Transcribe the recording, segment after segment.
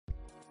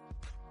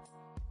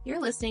You're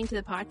listening to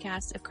the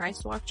podcast of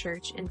Christ Walk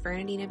Church in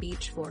Fernandina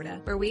Beach, Florida,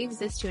 where we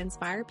exist to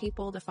inspire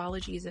people to follow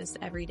Jesus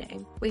every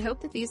day. We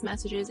hope that these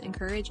messages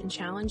encourage and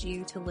challenge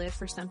you to live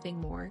for something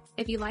more.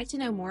 If you'd like to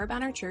know more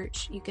about our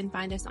church, you can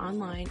find us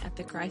online at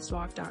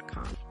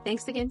thechristwalk.com.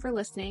 Thanks again for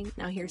listening.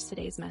 Now here's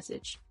today's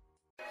message.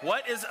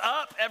 What is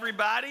up,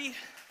 everybody?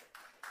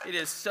 It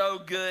is so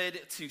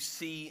good to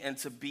see and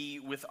to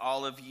be with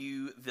all of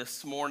you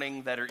this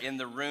morning that are in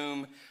the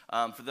room.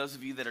 For those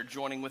of you that are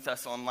joining with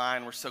us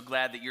online, we're so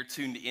glad that you're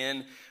tuned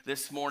in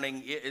this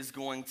morning. It is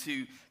going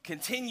to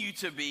continue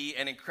to be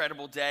an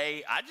incredible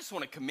day. I just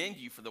want to commend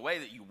you for the way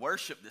that you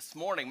worship this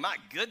morning. My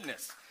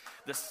goodness,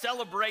 the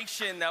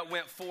celebration that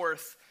went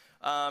forth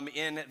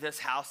in this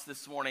house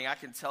this morning. I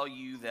can tell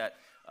you that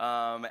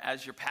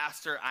as your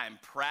pastor, I am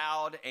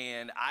proud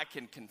and I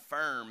can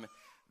confirm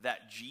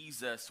that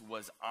Jesus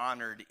was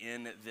honored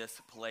in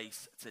this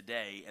place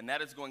today. And that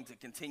is going to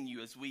continue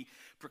as we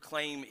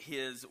proclaim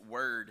his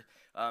word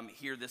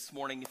here this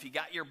morning. If you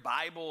got your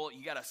Bible,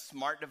 you got a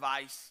smart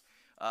device,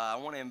 I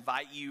want to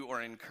invite you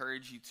or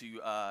encourage you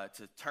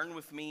to turn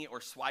with me or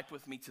swipe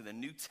with me to the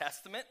New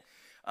Testament.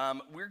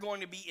 We're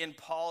going to be in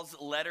Paul's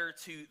letter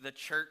to the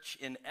church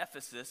in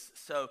Ephesus,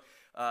 so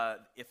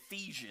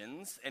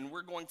Ephesians, and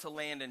we're going to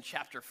land in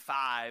chapter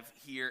 5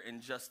 here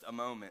in just a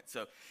moment.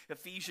 So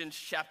Ephesians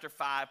chapter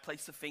 5,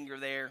 place a finger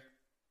there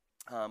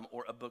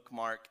or a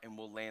bookmark, and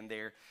we'll land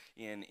there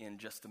in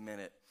just a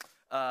minute.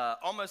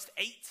 Almost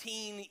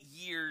 18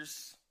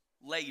 years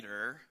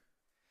later,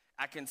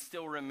 I can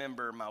still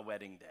remember my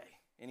wedding day.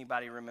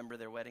 Anybody remember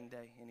their wedding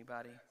day?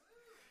 Anybody?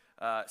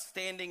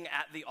 Standing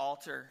at the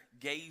altar,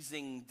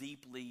 gazing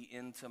deeply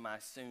into my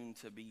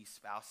soon-to-be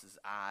spouse's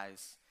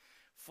eyes,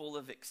 full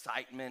of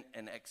excitement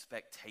and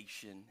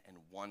expectation and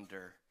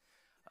wonder.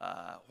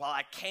 While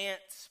I can't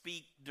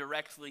speak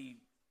directly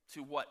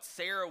to what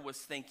Sarah was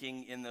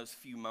thinking in those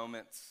few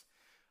moments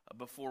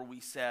before we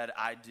said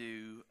I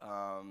do,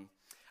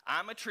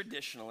 I'm a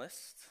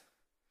traditionalist.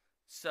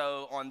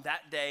 So on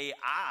that day,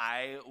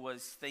 I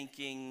was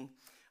thinking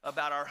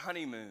about our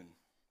honeymoon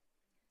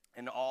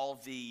and all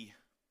the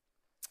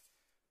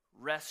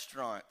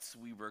restaurants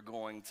we were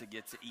going to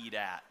get to eat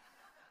at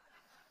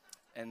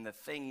and the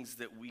things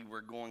that we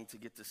were going to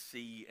get to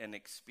see and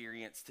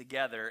experience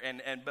together.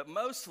 But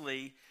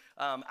mostly,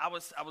 I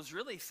was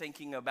really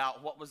thinking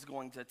about what was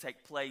going to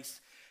take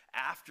place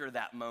after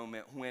that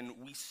moment when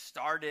we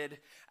started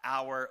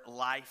our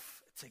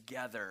life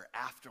together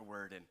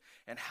afterward,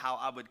 and how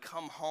I would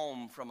come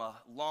home from a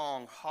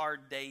long,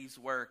 hard day's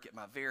work at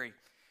my very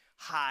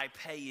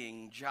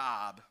high-paying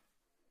job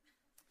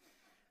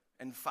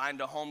and find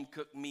a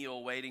home-cooked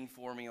meal waiting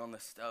for me on the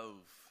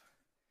stove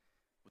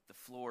with the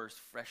floors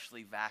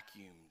freshly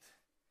vacuumed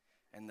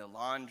and the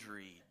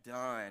laundry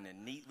done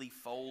and neatly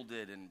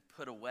folded and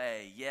put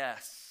away.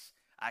 Yes,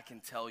 I can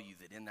tell you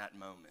that in that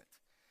moment,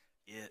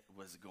 it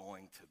was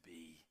going to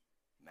be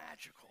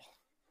magical.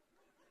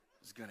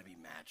 It was going to be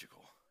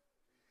magical.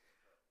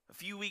 A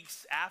few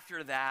weeks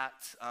after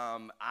that,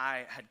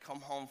 I had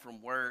come home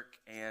from work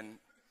and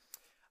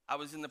I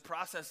was in the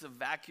process of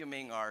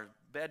vacuuming our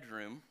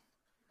bedroom.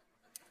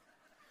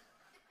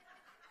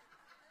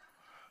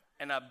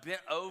 And I bent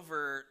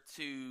over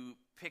to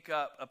pick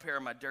up a pair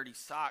of my dirty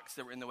socks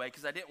that were in the way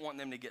because I didn't want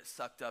them to get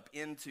sucked up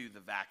into the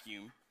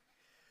vacuum.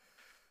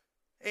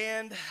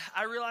 And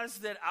I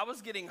realized that I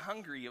was getting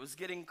hungry. It was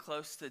getting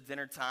close to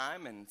dinner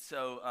time. And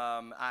so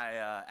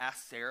I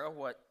asked Sarah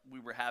what we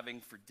were having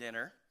for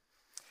dinner.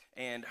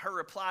 And her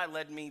reply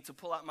led me to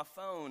pull out my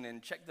phone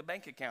and check the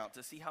bank account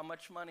to see how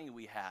much money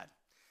we had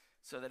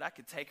so that I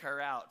could take her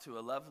out to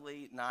a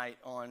lovely night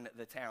on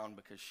the town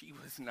because she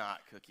was not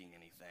cooking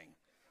anything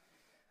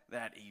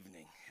that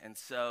evening. And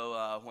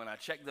so when I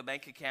checked the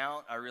bank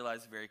account, I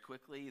realized very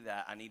quickly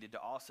that I needed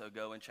to also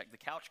go and check the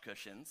couch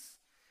cushions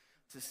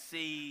to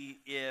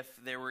see if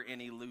there were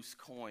any loose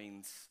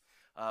coins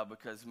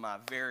because my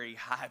very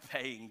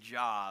high-paying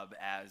job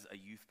as a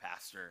youth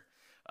pastor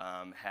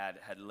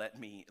had let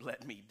me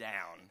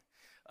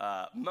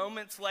down.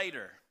 Moments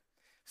later,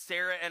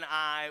 Sarah and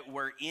I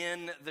were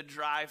in the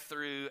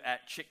drive-thru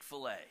at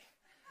Chick-fil-A.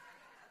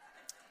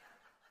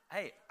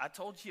 Hey, I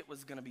told you it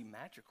was going to be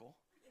magical.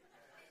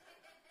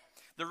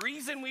 The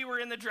reason we were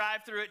in the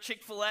drive-thru at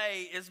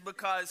Chick-fil-A is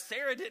because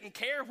Sarah didn't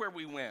care where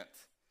we went,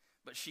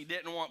 but she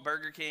didn't want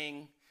Burger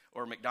King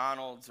or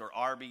McDonald's or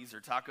Arby's or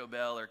Taco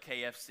Bell or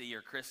KFC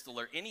or Crystal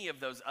or any of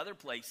those other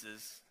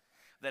places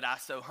that I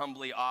so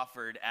humbly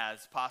offered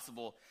as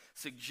possible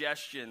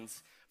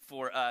suggestions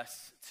for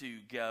us to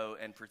go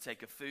and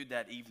partake of food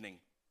that evening.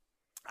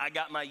 I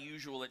got my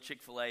usual at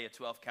Chick-fil-A, a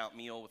 12-count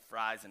meal with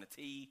fries and a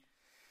tea.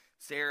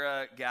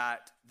 Sarah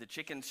got the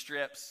chicken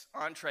strips,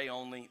 entree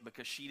only,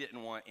 because she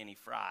didn't want any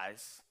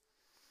fries.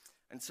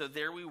 And so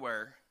there we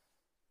were,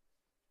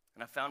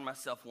 and I found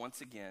myself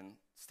once again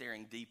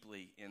staring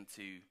deeply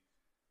into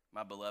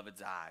my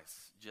beloved's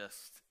eyes,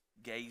 just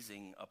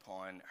gazing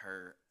upon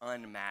her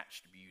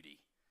unmatched beauty,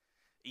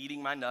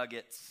 eating my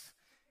nuggets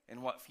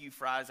and what few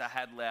fries I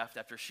had left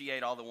after she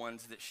ate all the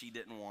ones that she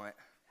didn't want.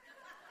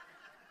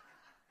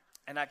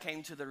 And I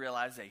came to the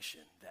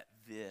realization that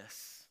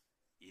this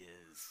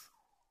is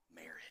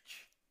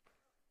marriage.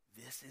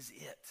 This is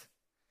it.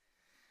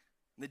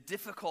 The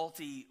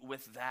difficulty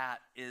with that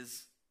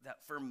is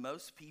that for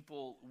most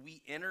people,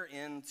 we enter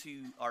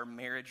into our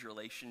marriage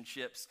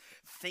relationships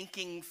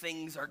thinking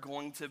things are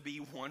going to be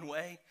one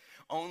way,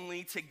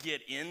 only to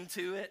get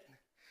into it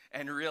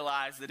and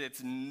realize that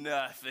it's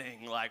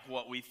nothing like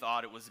what we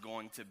thought it was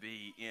going to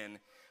be in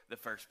the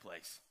first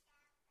place.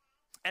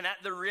 And at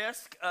the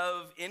risk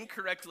of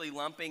incorrectly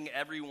lumping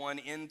everyone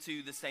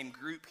into the same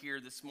group here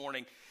this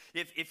morning,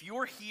 if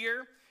you're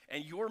here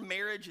and your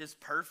marriage is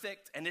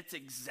perfect and it's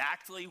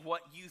exactly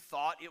what you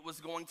thought it was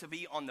going to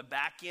be on the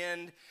back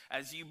end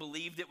as you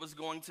believed it was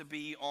going to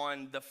be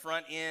on the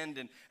front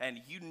end,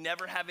 and you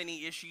never have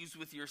any issues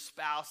with your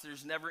spouse,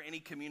 there's never any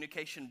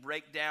communication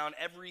breakdown,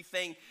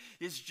 everything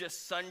is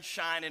just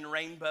sunshine and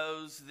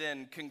rainbows,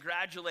 then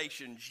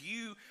congratulations.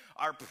 You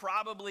are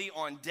probably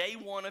on day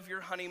one of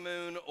your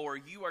honeymoon, or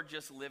you are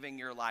just living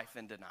your life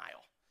in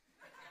denial.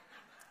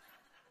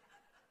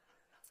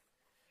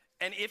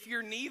 And if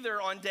you're neither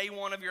on day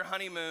one of your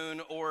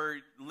honeymoon or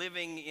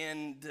living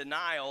in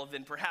denial,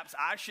 then perhaps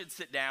I should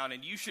sit down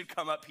and you should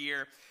come up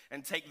here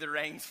and take the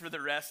reins for the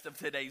rest of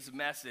today's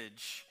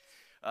message.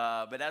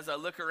 But as I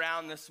look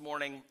around this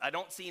morning, I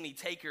don't see any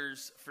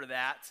takers for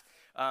that.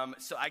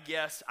 So I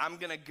guess I'm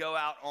going to go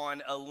out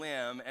on a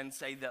limb and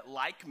say that,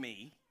 like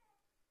me,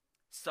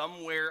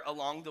 somewhere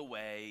along the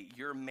way,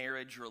 your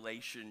marriage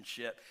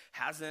relationship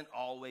hasn't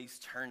always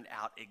turned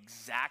out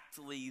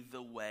exactly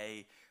the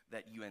way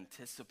that you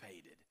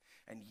anticipated.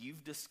 And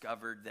you've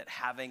discovered that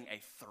having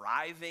a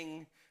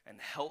thriving and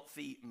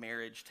healthy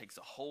marriage takes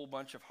a whole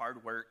bunch of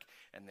hard work,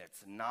 and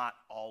that's not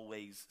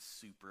always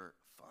super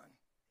fun.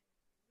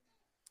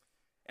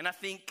 And I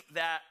think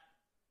that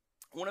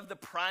one of the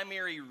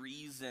primary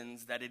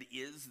reasons that it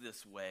is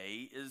this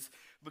way is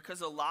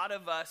because a lot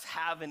of us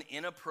have an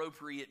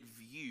inappropriate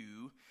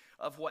view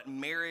of what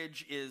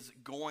marriage is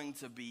going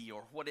to be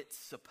or what it's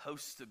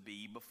supposed to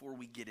be before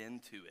we get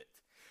into it.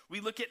 We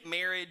look at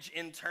marriage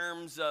in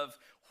terms of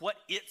what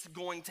it's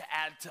going to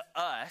add to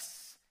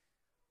us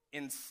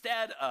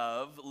instead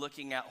of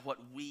looking at what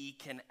we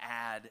can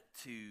add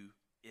to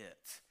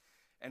it.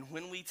 And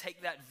when we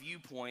take that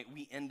viewpoint,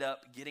 we end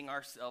up getting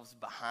ourselves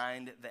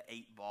behind the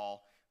 8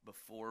 ball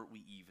before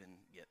we even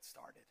get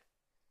started.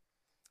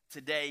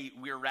 Today,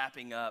 we're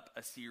wrapping up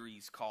a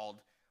series called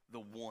The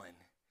One,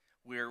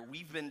 where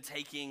we've been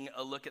taking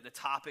a look at the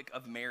topic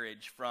of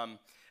marriage from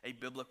a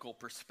biblical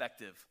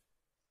perspective.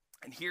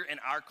 And here in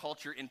our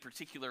culture in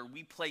particular,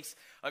 we place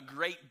a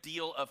great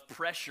deal of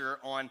pressure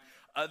on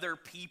other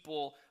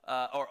people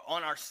or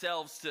on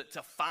ourselves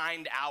to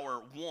find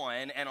our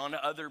one, and on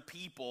other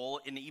people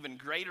an even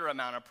greater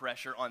amount of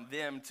pressure on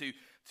them to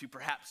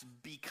perhaps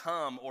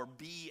become or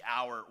be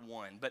our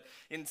one. But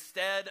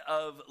instead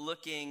of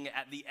looking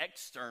at the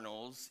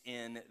externals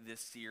in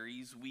this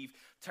series, we've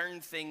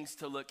turned things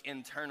to look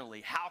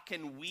internally. How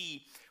can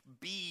we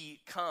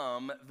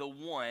become the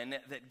one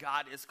that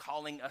God is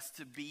calling us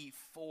to be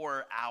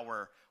for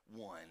our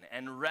one?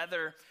 And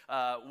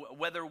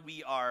whether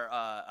we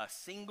are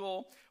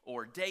single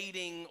or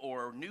dating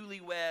or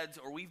newlyweds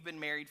or we've been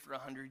married for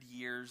 100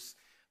 years,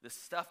 the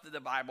stuff that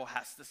the Bible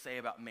has to say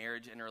about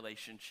marriage and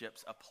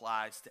relationships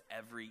applies to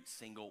every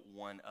single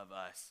one of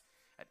us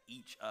at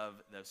each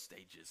of those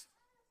stages.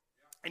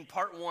 In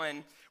part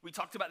 1, we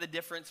talked about the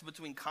difference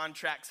between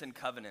contracts and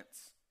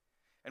covenants.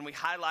 And we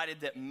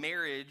highlighted that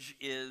marriage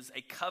is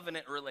a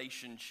covenant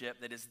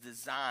relationship that is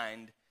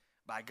designed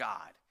by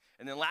God.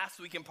 And then last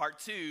week in part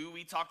 2,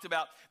 we talked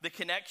about the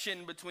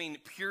connection between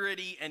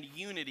purity and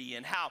unity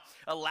and how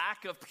a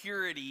lack of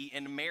purity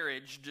in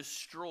marriage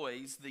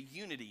destroys the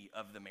unity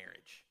of the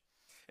marriage.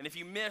 And if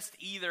you missed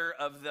either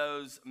of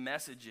those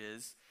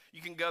messages,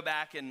 you can go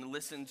back and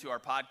listen to our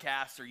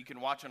podcast, or you can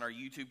watch on our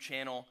YouTube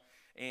channel.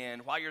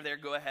 And while you're there,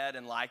 go ahead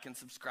and like and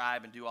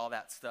subscribe and do all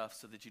that stuff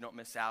so that you don't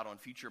miss out on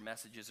future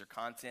messages or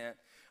content.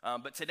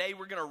 But today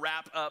we're going to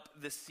wrap up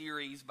this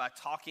series by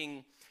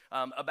talking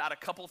about a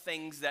couple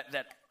things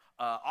that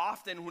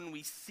often when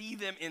we see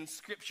them in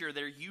Scripture,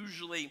 they're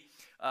usually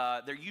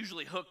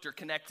hooked or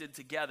connected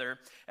together,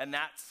 and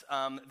that's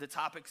the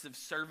topics of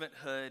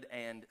servanthood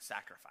and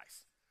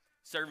sacrifice.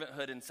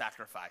 Servanthood and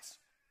sacrifice.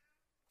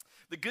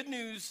 The good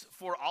news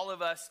for all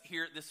of us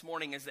here this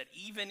morning is that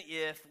even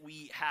if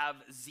we have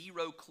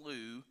zero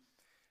clue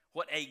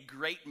what a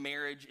great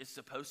marriage is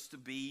supposed to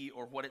be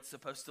or what it's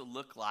supposed to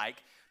look like,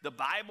 the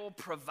Bible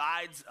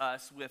provides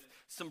us with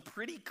some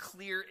pretty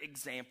clear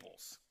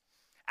examples.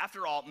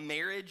 After all,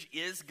 marriage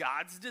is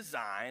God's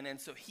design, and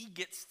so he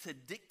gets to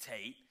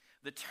dictate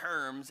the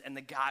terms and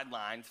the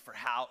guidelines for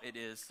how it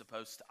is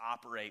supposed to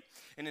operate.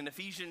 And in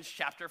Ephesians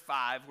chapter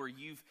 5, where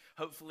you've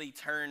hopefully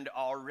turned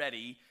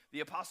already, the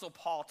Apostle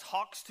Paul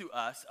talks to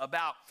us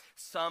about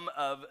some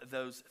of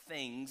those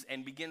things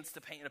and begins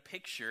to paint a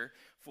picture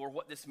for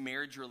what this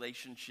marriage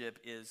relationship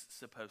is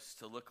supposed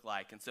to look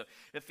like. And so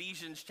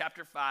Ephesians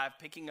chapter 5,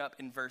 picking up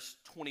in verse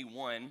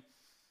 21,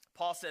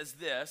 Paul says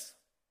this,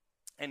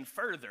 "And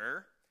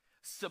further,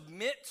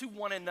 submit to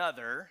one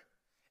another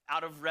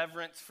out of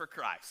reverence for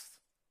Christ.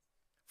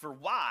 For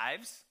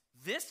wives,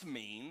 this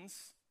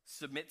means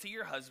submit to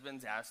your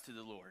husbands as to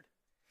the Lord.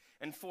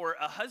 And for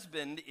a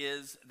husband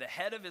is the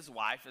head of his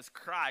wife as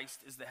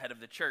Christ is the head of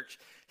the church.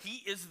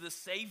 He is the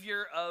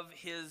Savior of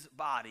his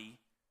body,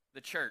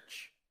 the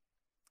church.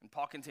 And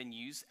Paul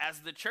continues, as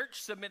the church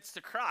submits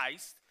to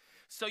Christ,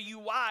 so you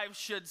wives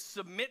should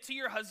submit to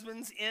your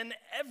husbands in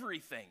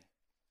everything.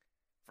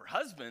 For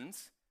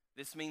husbands,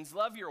 this means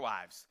love your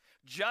wives,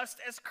 just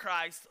as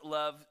Christ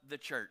loved the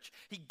church.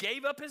 He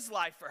gave up his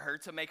life for her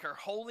to make her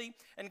holy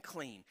and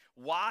clean,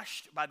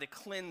 washed by the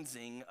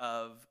cleansing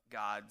of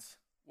God's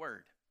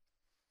word.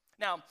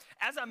 Now,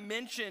 as I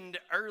mentioned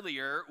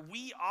earlier,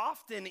 we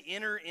often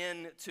enter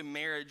into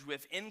marriage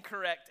with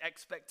incorrect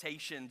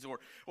expectations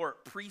or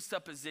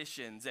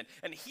presuppositions.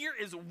 And here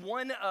is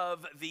one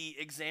of the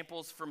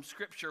examples from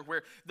Scripture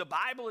where the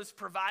Bible is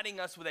providing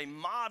us with a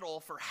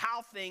model for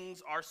how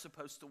things are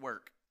supposed to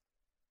work.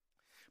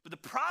 But the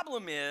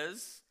problem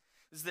is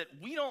that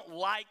we don't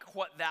like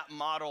what that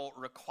model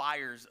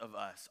requires of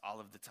us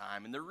all of the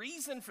time. And the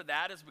reason for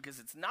that is because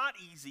it's not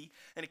easy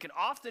and it can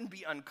often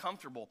be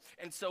uncomfortable.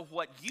 And so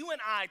what you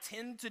and I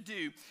tend to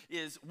do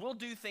is we'll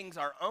do things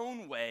our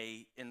own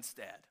way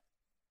instead.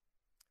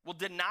 We'll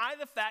deny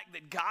the fact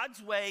that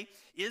God's way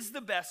is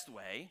the best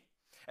way,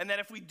 and that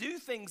if we do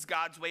things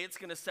God's way, it's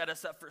going to set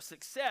us up for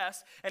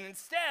success. And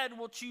instead,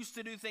 we'll choose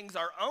to do things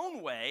our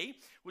own way,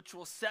 which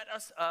will set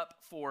us up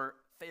for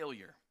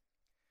failure.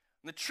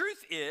 And the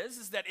truth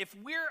is that if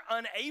we're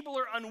unable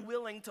or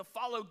unwilling to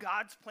follow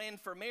God's plan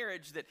for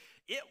marriage, that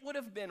it would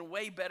have been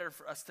way better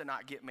for us to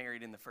not get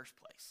married in the first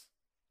place.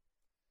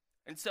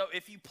 And so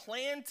if you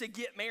plan to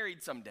get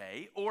married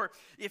someday, or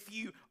if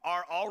you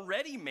are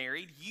already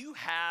married, you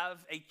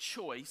have a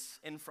choice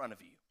in front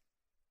of you.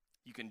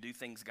 You can do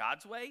things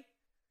God's way,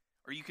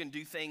 or you can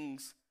do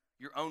things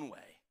your own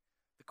way.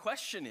 The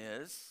question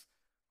is,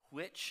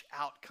 which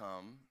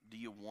outcome do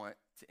you want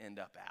to end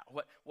up at?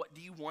 What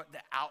do you want the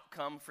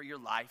outcome for your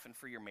life and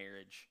for your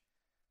marriage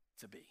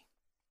to be?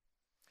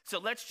 So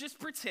let's just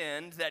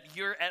pretend that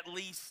you're at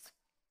least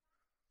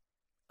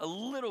a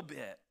little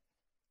bit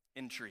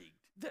intrigued,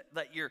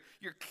 that your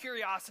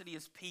curiosity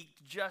is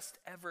piqued just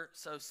ever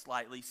so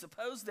slightly.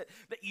 Suppose that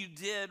you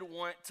did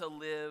want to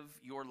live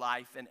your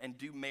life and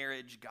do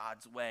marriage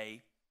God's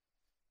way.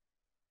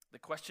 The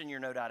question you're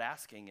no doubt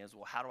asking is,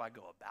 well, how do I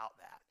go about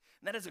that?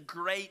 And that is a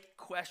great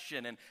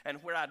question,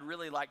 and where I'd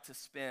really like to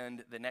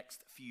spend the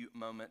next few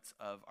moments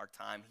of our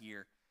time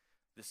here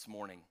this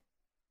morning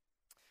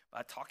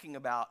by talking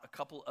about a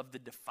couple of the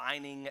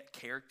defining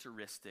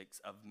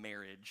characteristics of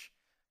marriage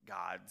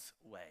God's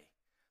way.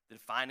 The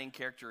defining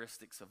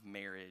characteristics of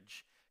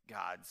marriage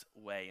God's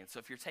way. And so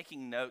if you're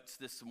taking notes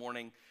this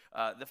morning,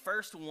 the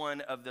first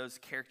one of those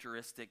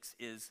characteristics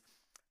is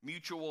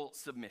mutual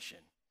submission.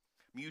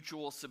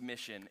 Mutual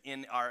submission.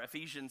 In our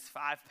Ephesians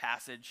 5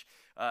 passage,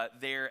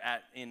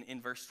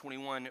 in verse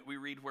 21, we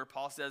read where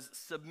Paul says,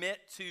 submit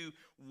to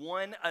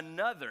one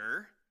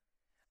another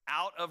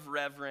out of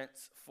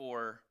reverence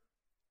for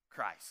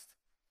Christ.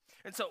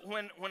 And so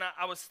when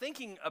I was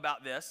thinking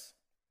about this,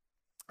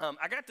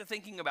 I got to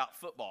thinking about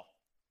football.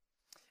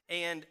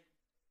 And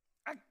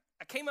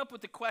I came up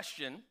with the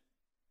question,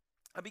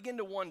 I began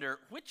to wonder,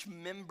 which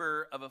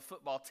member of a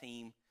football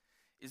team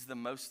is the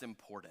most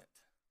important?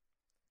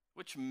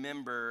 Which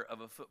member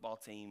of a football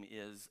team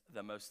is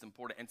the most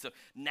important? And so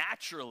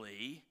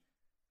naturally,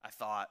 I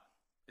thought,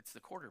 it's the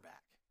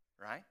quarterback,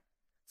 right?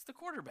 It's the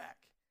quarterback.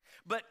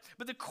 But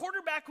the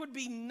quarterback would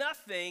be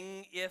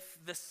nothing if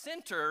the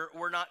center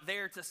were not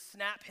there to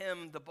snap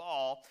him the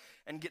ball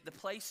and get the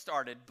play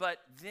started. But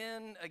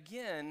then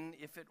again,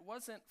 if it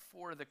wasn't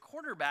for the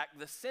quarterback,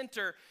 the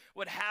center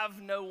would have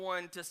no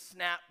one to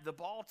snap the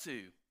ball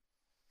to.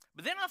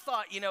 But then I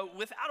thought,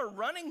 without a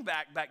running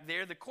back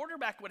there, the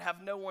quarterback would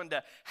have no one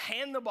to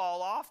hand the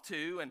ball off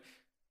to. And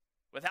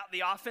without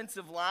the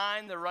offensive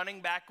line, the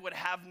running back would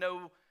have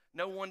no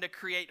one to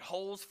create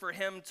holes for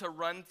him to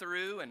run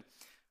through. And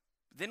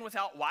then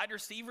without wide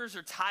receivers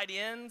or tight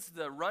ends,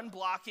 the run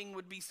blocking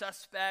would be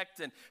suspect.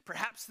 And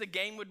perhaps the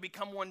game would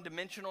become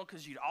one-dimensional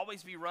because you'd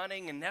always be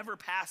running and never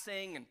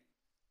passing. And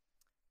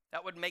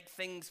that would make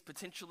things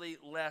potentially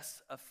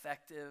less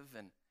effective.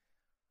 And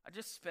I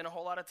just spent a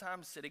whole lot of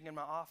time sitting in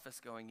my office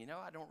going,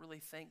 I don't really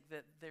think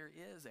that there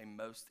is a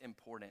most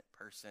important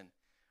person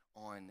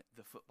on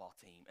the football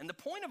team. And the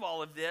point of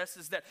all of this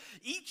is that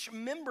each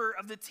member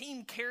of the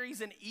team carries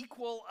an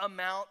equal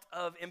amount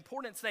of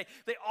importance.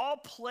 They all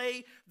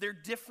play their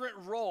different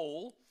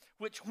role,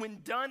 which when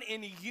done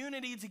in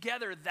unity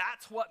together,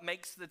 that's what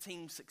makes the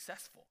team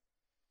successful.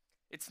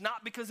 It's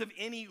not because of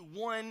any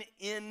one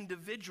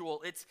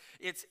individual.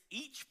 It's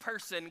each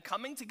person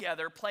coming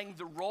together, playing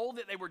the role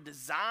that they were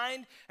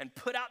designed and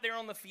put out there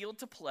on the field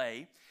to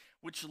play,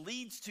 which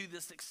leads to the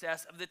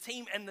success of the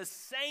team. And the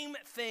same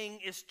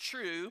thing is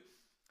true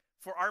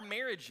for our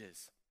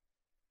marriages.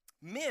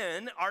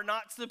 Men are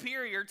not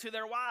superior to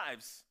their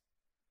wives.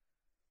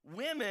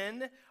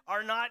 Women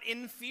are not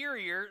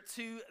inferior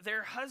to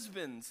their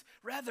husbands.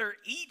 Rather,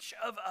 each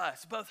of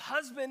us, both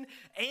husband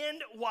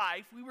and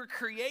wife, we were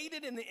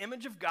created in the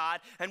image of God,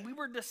 and we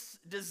were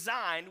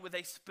designed with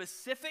a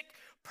specific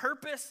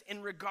purpose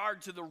in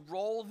regard to the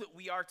role that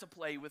we are to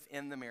play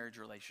within the marriage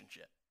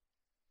relationship.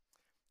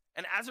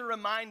 And as a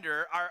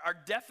reminder, our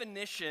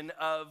definition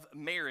of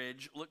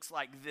marriage looks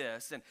like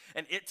this,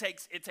 and it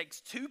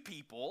takes two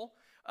people.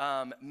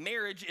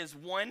 Marriage is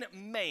one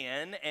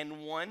man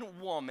and one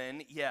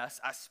woman.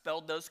 Yes, I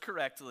spelled those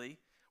correctly.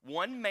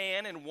 One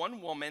man and one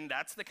woman.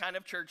 That's the kind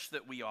of church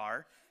that we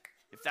are.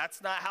 If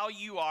that's not how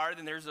you are,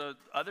 then there's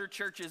other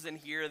churches in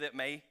here that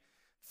may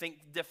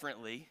think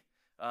differently.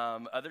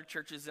 Other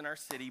churches in our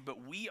city,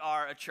 but we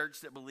are a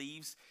church that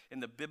believes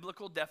in the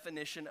biblical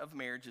definition of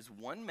marriage as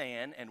one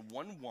man and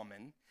one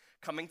woman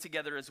coming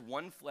together as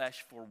one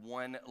flesh for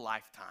one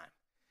lifetime.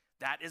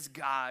 That is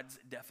God's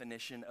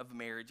definition of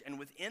marriage. And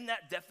within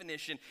that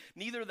definition,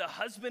 neither the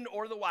husband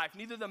or the wife,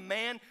 neither the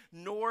man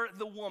nor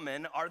the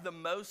woman are the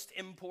most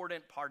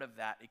important part of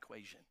that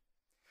equation.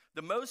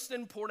 The most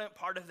important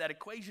part of that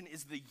equation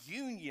is the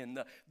union,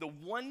 the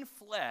one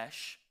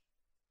flesh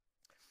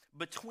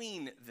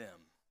between them.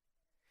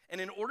 And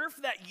in order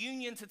for that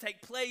union to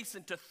take place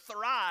and to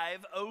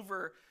thrive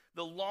over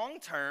the long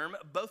term,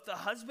 both the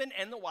husband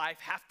and the wife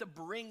have to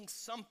bring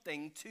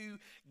something to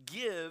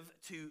give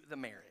to the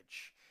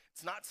marriage.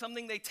 It's not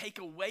something they take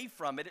away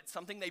from it. It's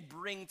something they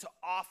bring to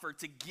offer,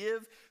 to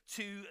give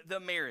to the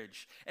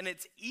marriage. And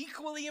it's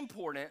equally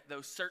important,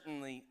 though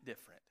certainly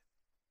different.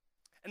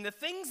 And the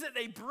things that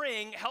they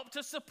bring help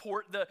to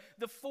support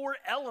the four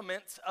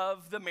elements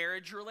of the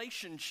marriage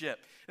relationship.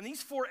 And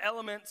these four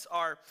elements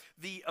are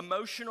the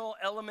emotional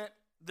element,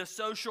 the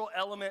social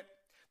element,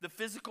 the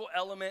physical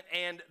element,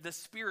 and the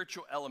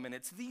spiritual element.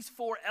 It's these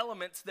four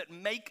elements that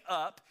make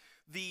up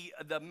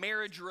the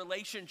marriage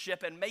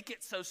relationship and make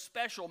it so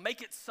special,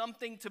 make it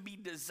something to be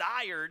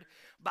desired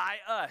by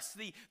us.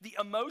 The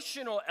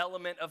emotional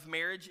element of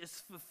marriage is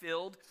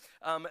fulfilled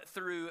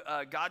through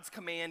God's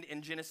command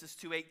in Genesis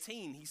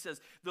 2:18. He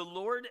says, "The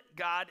Lord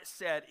God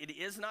said, 'It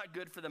is not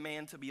good for the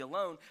man to be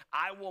alone.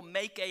 I will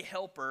make a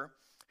helper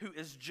who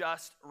is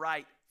just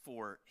right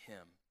for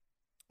him.'"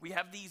 We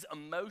have these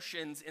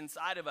emotions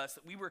inside of us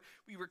that we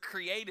were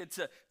created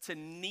to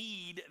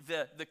need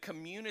the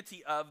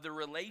community of, the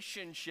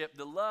relationship,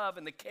 the love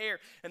and the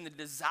care and the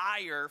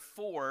desire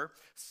for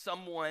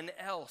someone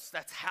else.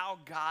 That's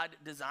how God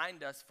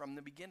designed us from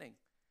the beginning.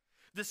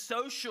 The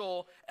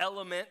social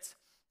element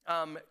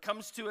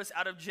comes to us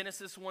out of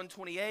Genesis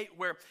 1:28,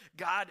 where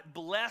God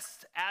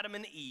blessed Adam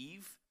and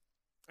Eve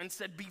and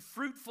said, "Be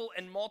fruitful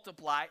and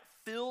multiply,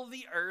 fill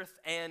the earth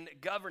and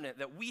govern it."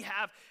 That we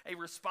have a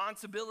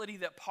responsibility,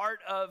 that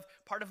part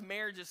of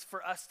marriage is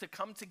for us to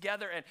come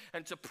together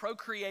and to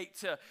procreate,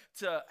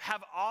 to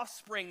have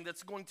offspring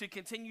that's going to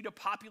continue to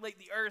populate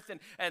the earth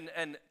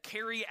and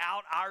carry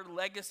out our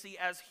legacy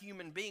as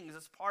human beings.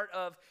 It's part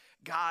of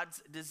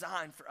God's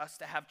design for us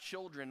to have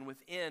children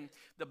within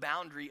the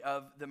boundary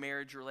of the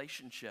marriage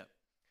relationship.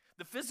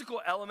 The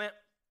physical element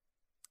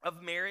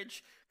of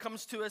marriage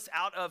comes to us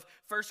out of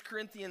 1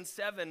 Corinthians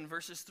 7,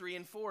 verses 3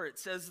 and 4. It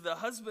says, "The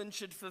husband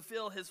should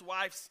fulfill his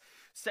wife's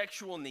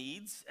sexual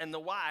needs, and the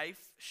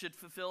wife should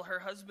fulfill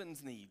her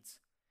husband's needs.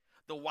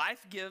 The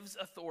wife gives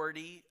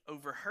authority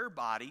over her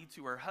body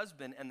to her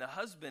husband, and the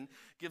husband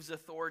gives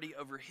authority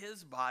over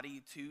his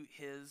body to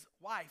his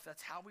wife."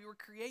 That's how we were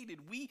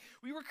created. We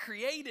were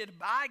created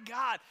by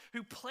God,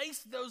 who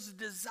placed those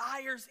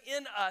desires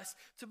in us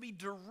to be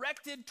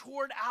directed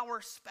toward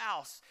our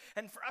spouse,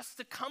 and for us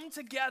to come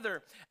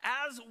together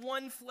as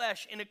one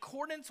flesh in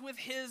accordance with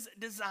his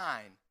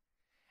design,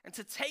 and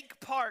to take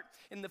part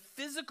in the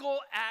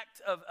physical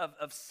act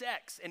of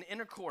sex and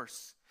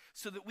intercourse,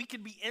 so that we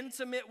could be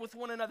intimate with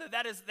one another.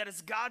 That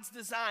is God's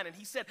design. And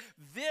he said,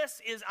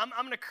 I'm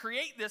going to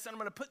create this, and I'm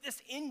going to put this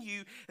in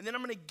you, and then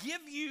I'm going to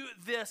give you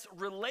this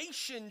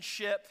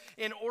relationship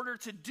in order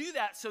to do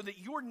that, so that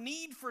your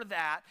need for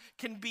that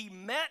can be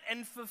met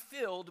and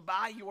fulfilled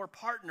by your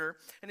partner.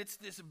 And it's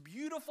this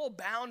beautiful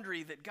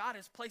boundary that God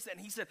has placed.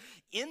 And he said,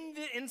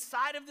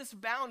 inside of this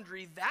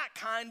boundary, that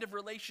kind of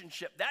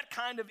relationship, that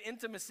kind of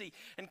intimacy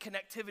and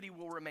connectivity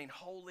will remain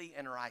holy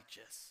and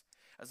righteous,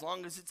 as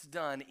long as it's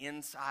done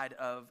inside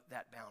of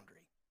that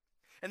boundary.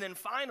 And then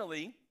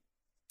finally,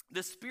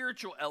 the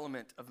spiritual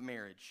element of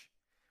marriage,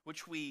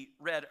 which we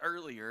read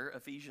earlier,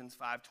 Ephesians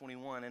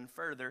 5:21, and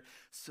further,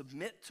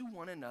 "Submit to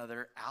one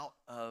another out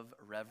of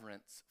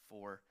reverence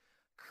for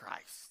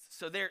Christ."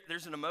 So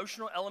there's an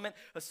emotional element,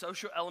 a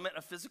social element,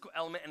 a physical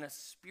element, and a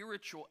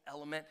spiritual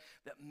element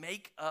that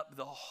make up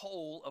the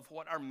whole of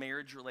what our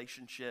marriage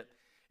relationship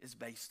is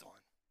based on.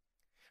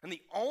 And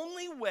the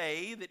only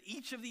way that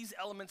each of these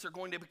elements are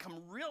going to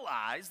become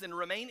realized and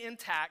remain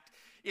intact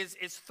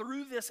is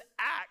through this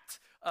act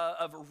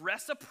of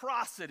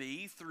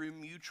reciprocity through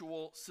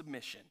mutual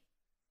submission.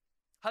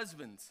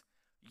 Husbands,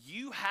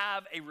 you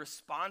have a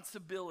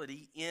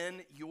responsibility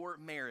in your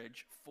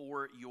marriage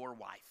for your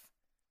wife.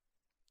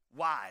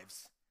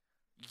 Wives,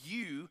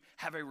 you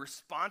have a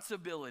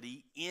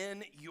responsibility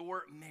in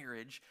your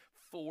marriage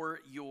for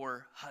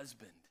your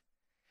husband.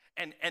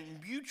 And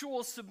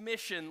mutual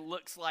submission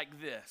looks like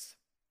this.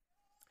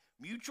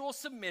 Mutual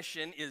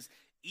submission is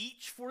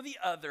each for the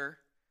other,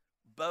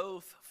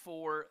 both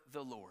for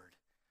the Lord.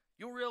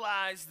 You'll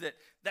realize that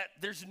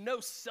there's no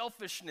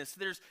selfishness.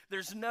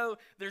 There's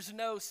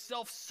no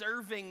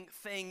self-serving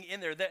thing in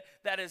there.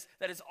 That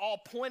is all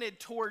pointed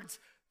towards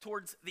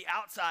the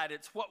outside.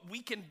 It's what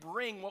we can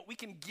bring, what we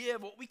can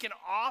give, what we can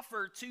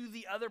offer to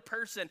the other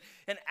person.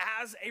 And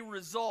as a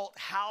result,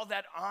 how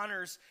that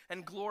honors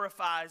and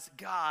glorifies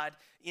God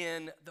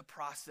in the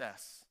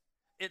process.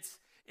 It's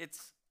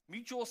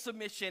mutual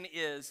submission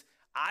is,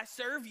 I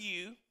serve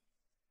you,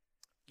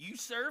 you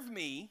serve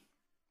me,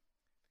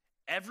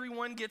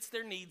 everyone gets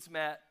their needs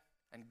met,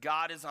 and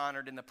God is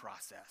honored in the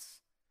process.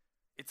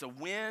 It's a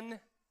win,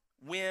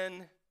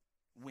 win,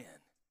 win.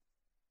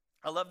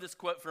 I love this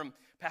quote from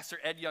Pastor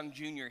Ed Young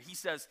Jr. He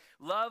says,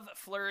 love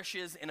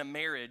flourishes in a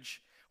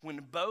marriage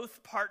when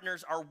both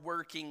partners are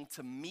working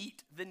to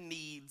meet the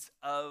needs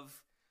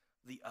of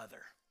the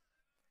other.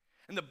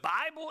 And the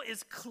Bible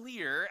is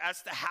clear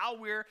as to how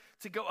we're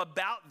to go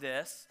about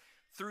this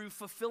through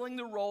fulfilling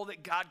the role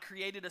that God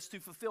created us to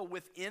fulfill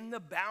within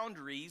the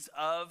boundaries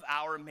of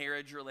our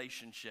marriage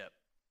relationship.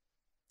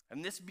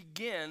 And this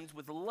begins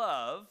with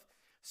love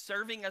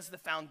serving as the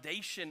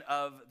foundation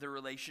of the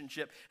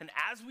relationship. And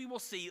as we will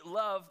see,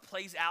 love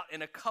plays out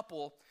in a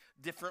couple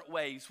different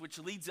ways, which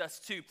leads us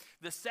to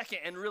the second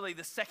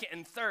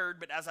and third,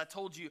 but as I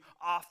told you,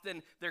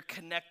 often they're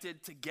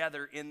connected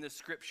together in the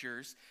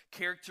scriptures,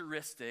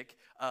 characteristic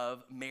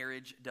of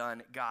marriage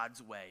done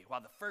God's way.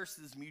 While the first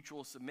is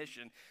mutual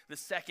submission, the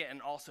second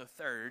and also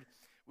third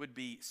would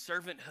be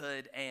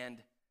servanthood and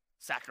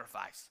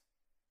sacrifice.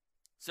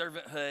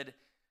 Servanthood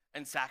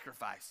and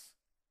sacrifice.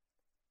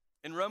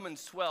 In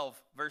Romans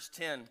 12, verse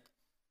 10,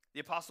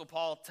 the Apostle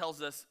Paul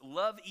tells us,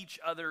 love each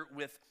other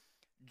with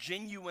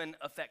genuine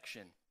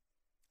affection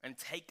and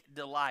take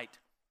delight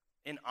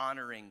in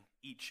honoring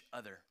each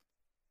other.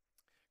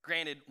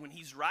 Granted, when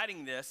he's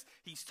writing this,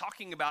 he's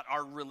talking about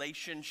our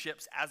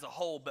relationships as a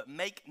whole, but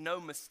make no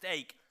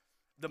mistake,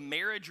 the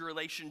marriage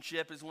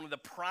relationship is one of the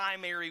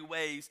primary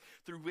ways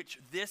through which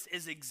this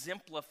is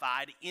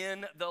exemplified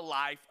in the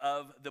life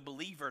of the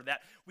believer,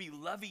 that we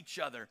love each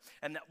other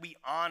and that we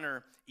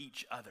honor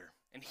each other.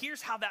 And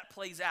here's how that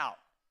plays out.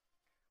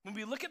 When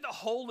we look at the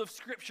whole of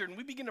Scripture and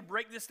we begin to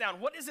break this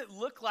down, what does it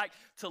look like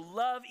to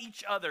love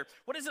each other?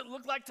 What does it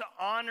look like to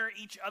honor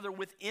each other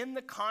within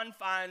the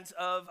confines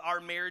of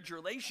our marriage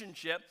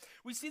relationship?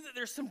 We see that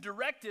there's some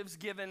directives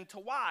given to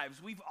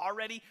wives. We've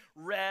already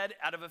read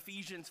out of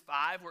Ephesians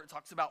 5 where it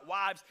talks about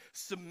wives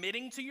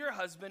submitting to your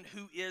husband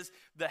who is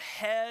the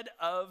head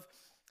of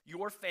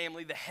your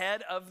family, the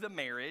head of the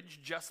marriage,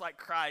 just like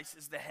Christ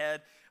is the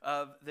head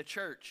of the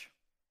church.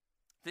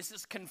 This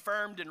is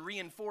confirmed and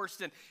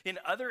reinforced in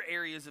other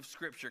areas of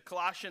Scripture.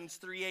 Colossians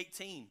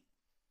 3:18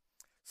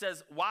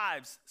 says,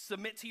 wives,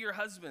 submit to your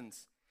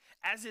husbands,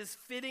 as is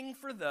fitting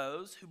for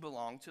those who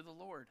belong to the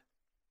Lord.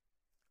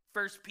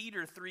 1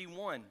 Peter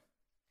 3:1,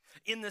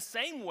 in the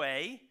same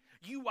way,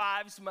 you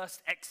wives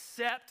must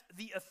accept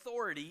the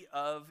authority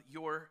of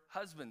your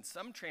husbands.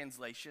 Some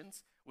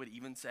translations would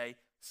even say,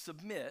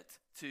 submit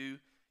to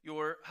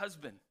your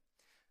husband.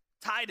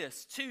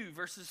 Titus 2,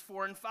 verses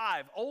 4 and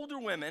 5, older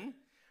women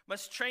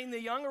must train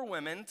the younger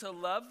women to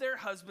love their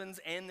husbands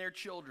and their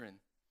children,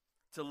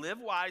 to live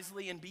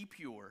wisely and be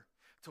pure,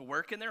 to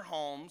work in their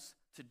homes,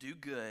 to do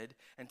good,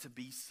 and to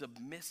be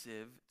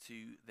submissive to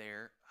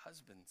their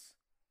husbands.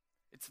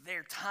 It's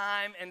there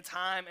time and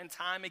time and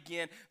time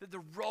again that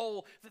the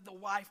role that the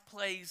wife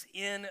plays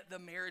in the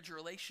marriage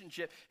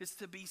relationship is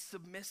to be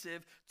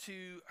submissive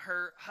to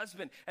her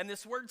husband. And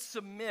this word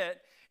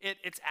submit,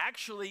 it's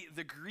actually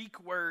the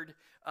Greek word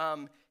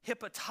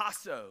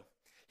hypotasso,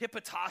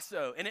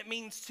 and it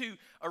means to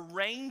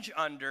arrange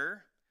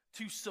under,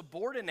 to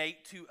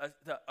subordinate to,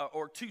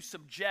 or to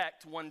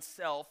subject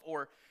oneself,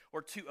 or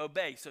to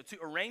obey. So to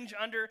arrange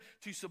under,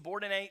 to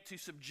subordinate, to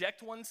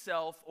subject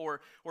oneself,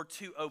 or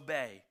to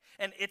obey.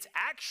 And it's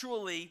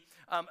actually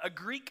a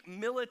Greek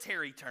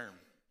military term,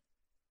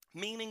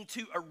 meaning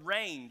to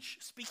arrange,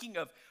 speaking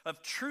of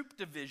troop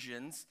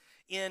divisions,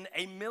 in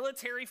a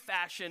military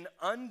fashion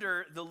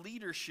under the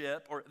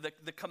leadership or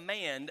the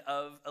command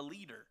of a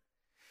leader.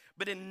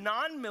 But in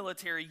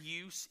non-military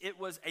use, it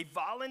was a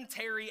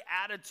voluntary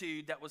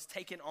attitude that was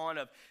taken on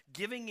of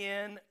giving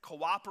in,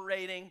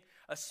 cooperating,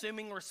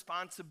 assuming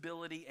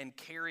responsibility, and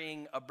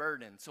carrying a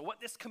burden. So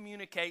what this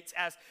communicates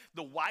as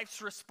the wife's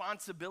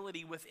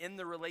responsibility within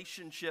the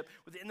relationship,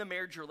 within the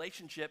marriage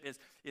relationship,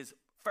 is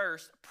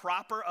first,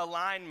 proper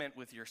alignment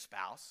with your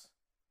spouse,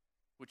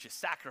 which is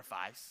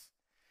sacrifice.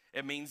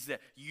 It means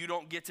that you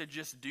don't get to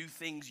just do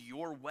things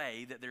your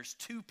way, that there's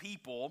two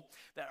people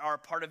that are a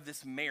part of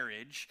this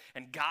marriage,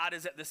 and God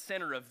is at the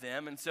center of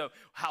them. And so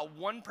how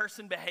one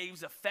person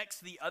behaves affects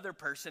the other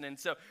person. And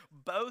so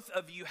both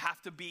of you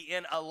have to be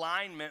in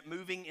alignment,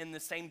 moving in the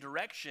same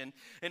direction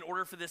in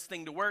order for this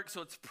thing to work.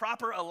 So it's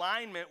proper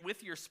alignment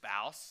with your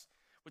spouse,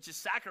 which is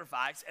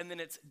sacrifice, and then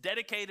it's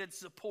dedicated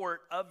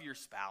support of your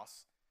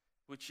spouse,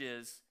 which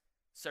is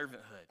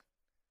servanthood,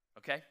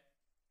 okay?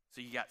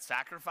 So you got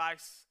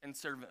sacrifice and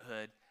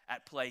servanthood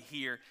at play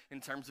here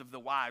in terms of the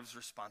wife's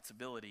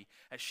responsibility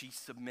as she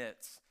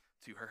submits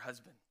to her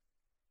husband.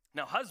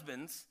 Now,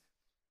 husbands,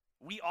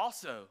 we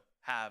also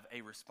have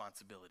a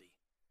responsibility.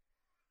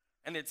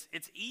 And it's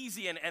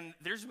easy, and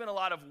there's been a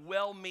lot of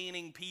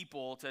well-meaning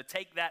people to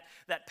take that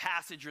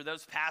passage or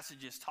those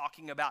passages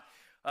talking about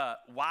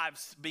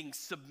wives being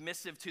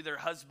submissive to their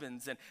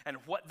husbands, and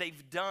what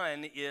they've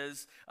done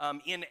is,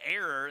 in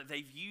error,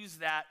 they've used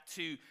that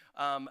to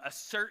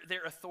assert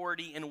their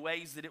authority in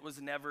ways that it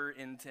was never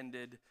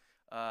intended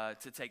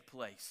to take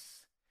place.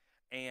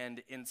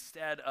 And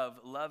instead of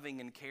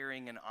loving and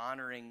caring and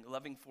honoring,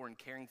 loving for and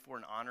caring for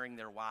and honoring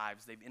their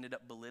wives, they've ended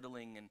up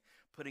belittling and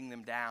putting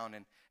them down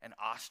and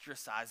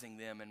ostracizing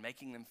them and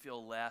making them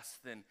feel less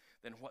than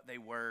what they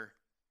were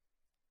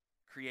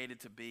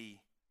created to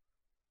be,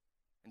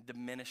 and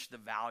diminish the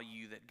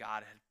value that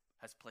God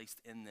has placed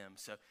in them.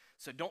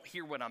 So don't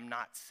hear what I'm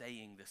not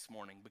saying this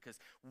morning, because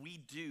we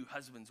do,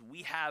 husbands,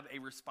 we have a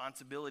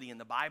responsibility, and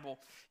the Bible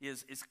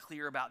is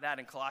clear about that.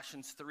 In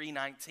Colossians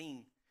 3:19,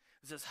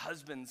 it says,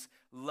 husbands,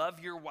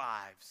 love your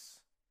wives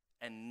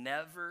and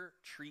never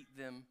treat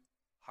them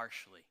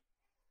harshly.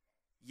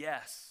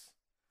 Yes,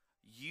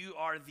 you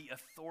are the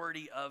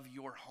authority of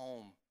your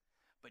home,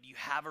 but you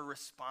have a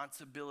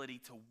responsibility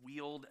to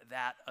wield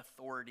that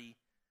authority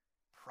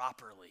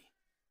properly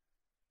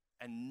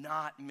and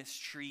not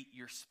mistreat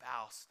your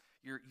spouse,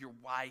 your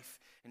wife,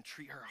 and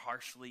treat her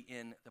harshly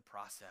in the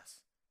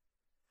process.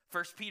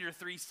 1 Peter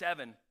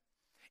 3:7,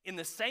 in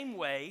the same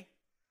way,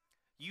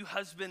 you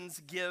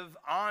husbands give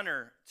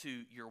honor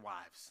to your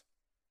wives.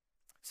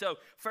 So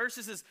first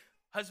it says,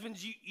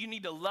 husbands, you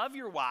need to love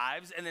your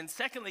wives, and then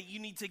secondly, you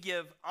need to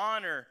give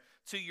honor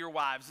to your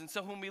wives. And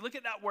so when we look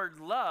at that word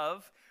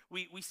love,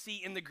 we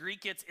see in the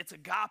Greek it's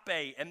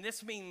agape, and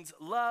this means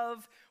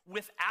love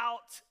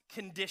without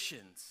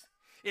conditions.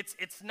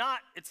 It's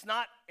not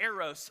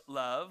eros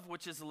love,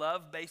 which is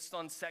love based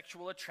on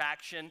sexual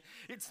attraction.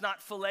 It's not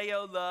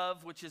phileo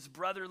love, which is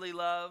brotherly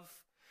love.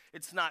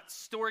 It's not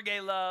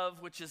storge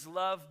love, which is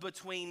love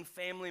between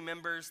family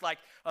members, like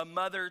a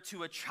mother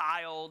to a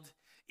child.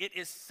 It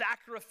is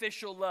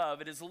sacrificial love.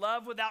 It is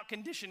love without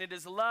condition. It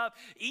is love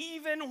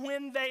even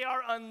when they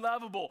are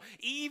unlovable,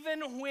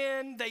 even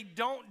when they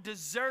don't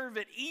deserve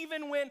it,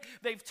 even when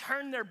they've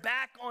turned their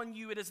back on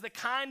you. It is the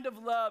kind of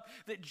love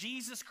that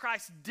Jesus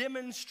Christ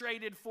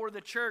demonstrated for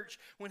the church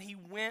when he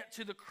went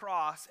to the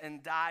cross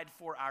and died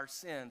for our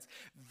sins.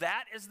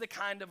 That is the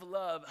kind of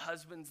love,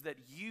 husbands, that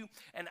you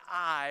and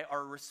I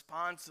are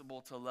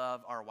responsible to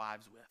love our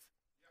wives with.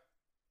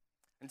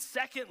 And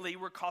secondly,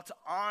 we're called to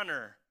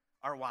honor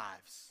our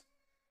wives.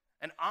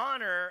 And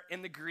honor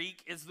in the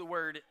Greek is the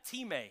word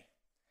time.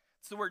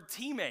 It's the word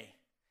time.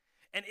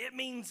 And it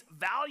means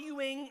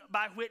valuing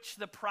by which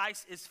the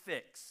price is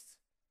fixed,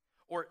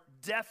 or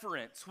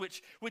deference,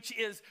 which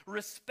is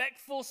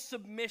respectful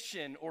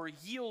submission or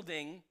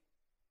yielding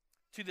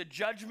to the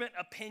judgment,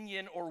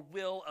 opinion, or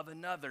will of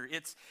another.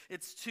 It's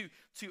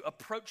to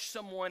approach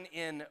someone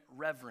in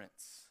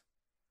reverence.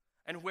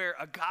 And where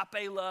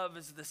agape love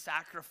is the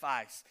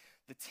sacrifice,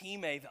 the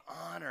time, the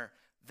honor,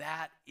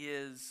 that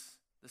is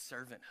the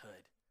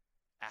servanthood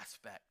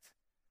aspect.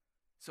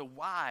 So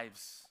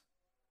wives,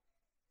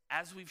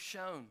 as we've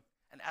shown,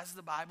 and as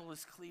the Bible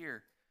is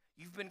clear,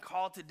 you've been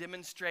called to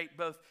demonstrate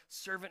both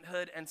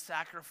servanthood and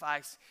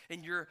sacrifice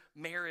in your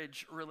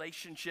marriage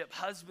relationship.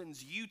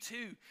 Husbands, you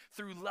too,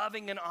 through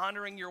loving and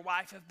honoring your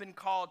wife, have been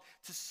called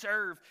to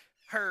serve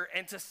her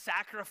and to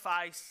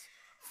sacrifice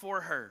for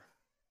her.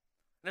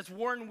 And as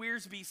Warren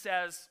Wiersbe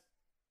says,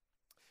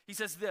 he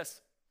says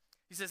this.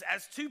 He says,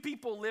 as two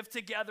people live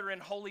together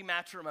in holy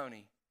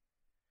matrimony,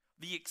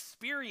 the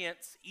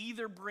experience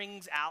either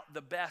brings out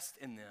the best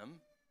in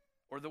them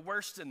or the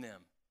worst in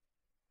them.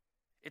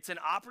 It's an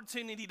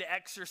opportunity to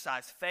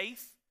exercise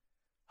faith,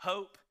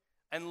 hope,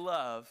 and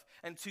love,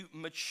 and to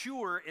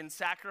mature in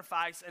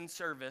sacrifice and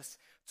service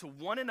to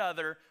one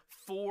another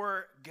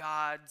for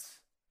God's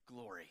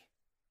glory.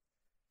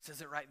 It says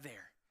it right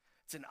there.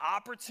 It's an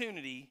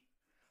opportunity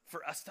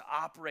for us to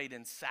operate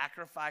in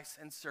sacrifice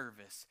and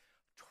service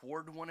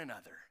toward one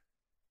another,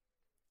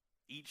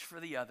 each for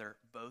the other,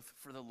 both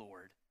for the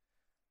Lord,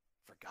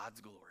 for God's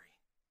glory.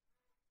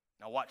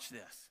 Now watch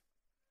this.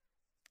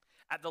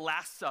 At the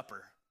Last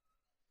Supper,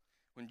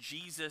 when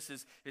Jesus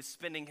is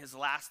spending his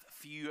last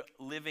few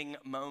living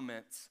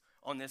moments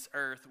on this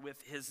earth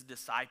with his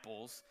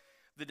disciples,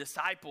 the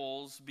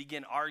disciples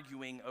begin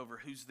arguing over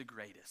who's the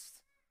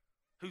greatest,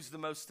 who's the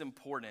most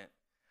important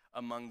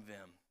among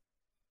them.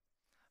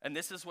 And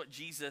this is what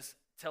Jesus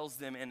tells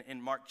them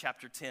in Mark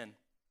chapter 10.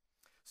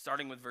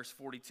 Starting with verse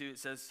 42, it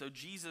says, so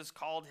Jesus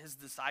called his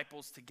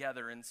disciples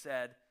together and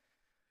said,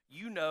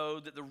 you know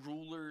that the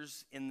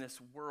rulers in this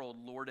world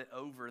lord it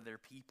over their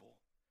people,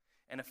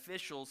 and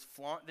officials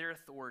flaunt their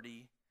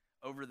authority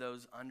over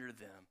those under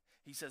them.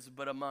 He says,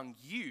 but among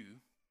you,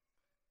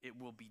 it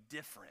will be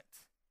different.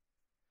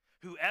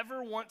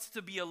 Whoever wants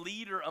to be a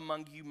leader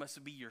among you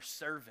must be your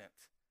servant.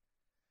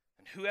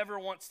 And whoever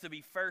wants to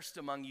be first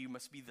among you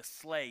must be the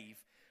slave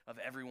of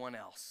everyone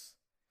else.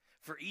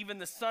 For even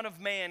the Son of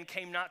Man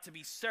came not to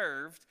be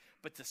served,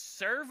 but to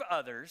serve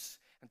others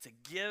and to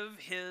give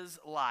his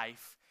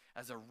life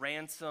as a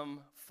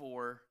ransom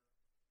for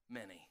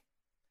many.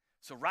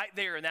 So right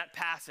there in that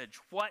passage,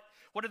 what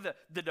are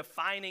the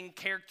defining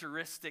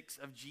characteristics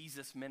of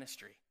Jesus'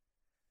 ministry?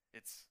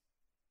 It's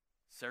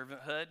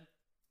servanthood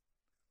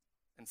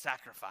and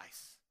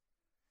sacrifice.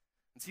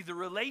 And see, the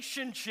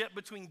relationship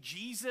between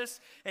Jesus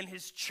and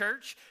his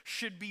church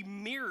should be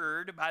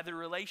mirrored by the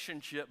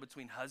relationship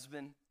between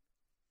husband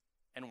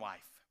and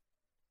wife.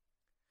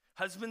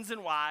 Husbands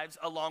and wives,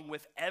 along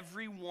with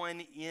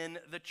everyone in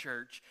the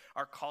church,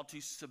 are called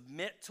to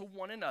submit to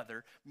one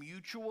another,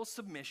 mutual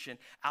submission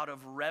out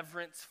of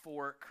reverence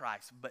for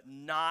Christ, but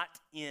not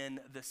in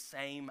the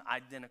same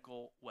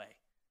identical way.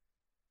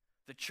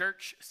 The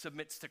church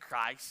submits to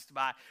Christ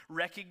by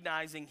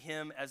recognizing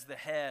him as the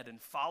head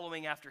and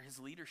following after his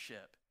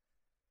leadership,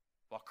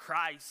 while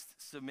Christ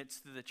submits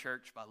to the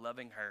church by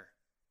loving her,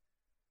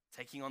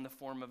 taking on the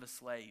form of a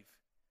slave,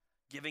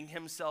 giving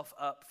himself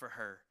up for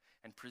her,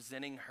 and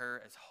presenting her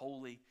as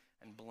holy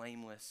and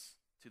blameless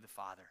to the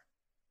Father.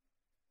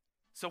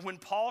 So when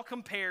Paul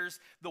compares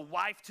the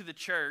wife to the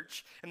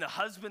church and the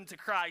husband to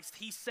Christ,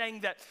 he's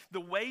saying that the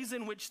ways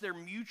in which their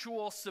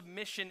mutual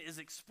submission is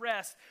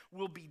expressed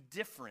will be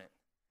different.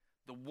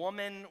 The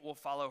woman will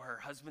follow her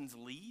husband's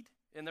lead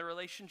in the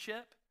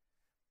relationship,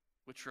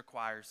 which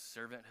requires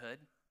servanthood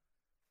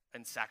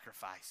and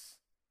sacrifice.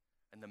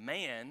 And the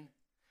man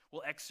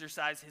will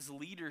exercise his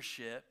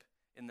leadership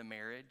in the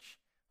marriage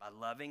by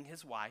loving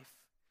his wife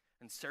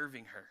and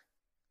serving her,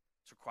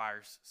 which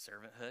requires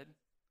servanthood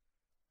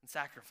and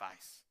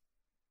sacrifice.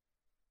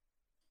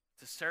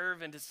 To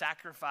serve and to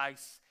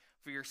sacrifice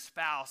for your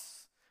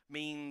spouse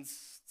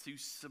means to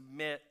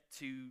submit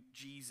to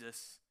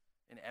Jesus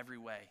in every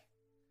way.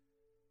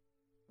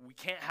 We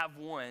can't have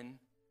one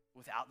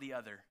without the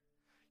other.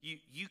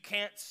 You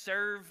can't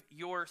serve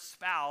your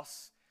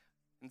spouse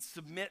and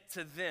submit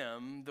to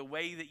them the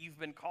way that you've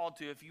been called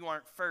to if you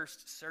aren't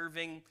first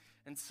serving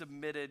and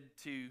submitted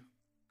to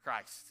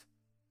Christ.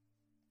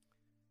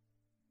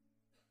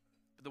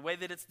 But the way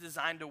that it's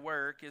designed to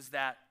work is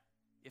that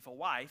if a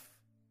wife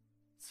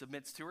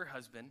submits to her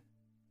husband,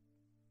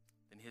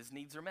 then his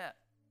needs are met.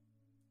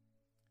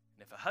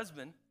 And if a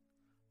husband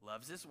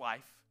loves his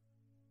wife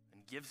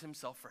and gives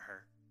himself for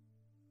her,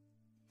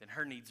 then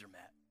her needs are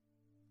met.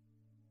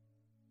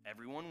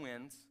 Everyone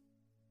wins,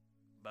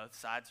 both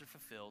sides are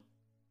fulfilled,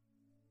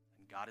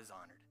 and God is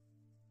honored,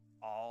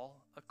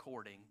 all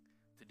according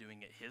to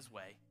doing it his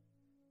way,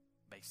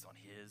 based on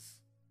his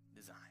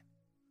design.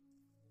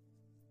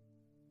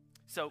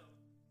 So,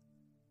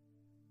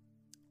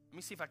 let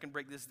me see if I can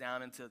break this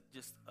down into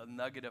just a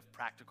nugget of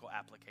practical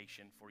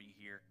application for you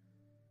here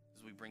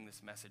as we bring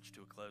this message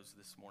to a close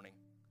this morning.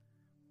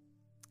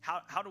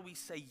 How do we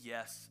say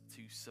yes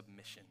to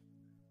submission?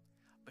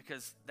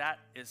 Because that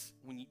is,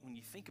 when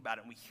you think about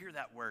it, and we hear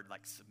that word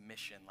like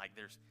submission, like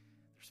there's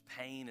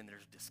pain and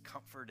there's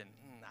discomfort, and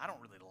I don't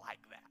really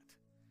like that.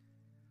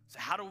 So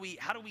how do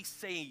we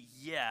say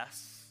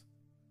yes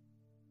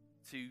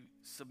to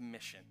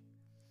submission?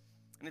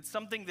 And it's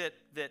something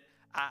that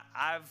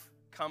I've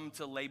come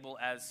to label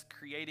as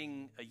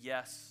creating a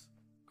yes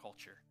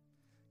culture.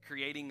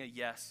 Creating a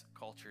yes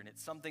culture. And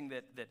it's something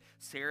that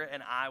Sarah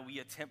and we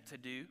attempt to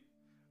do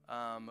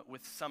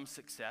with some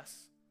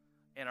success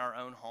in our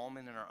own home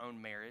and in our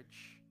own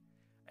marriage.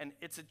 And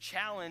it's a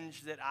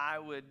challenge that I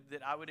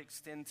would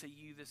extend to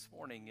you this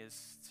morning,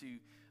 is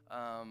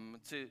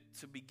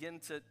to begin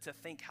to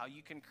think how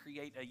you can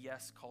create a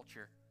yes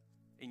culture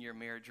in your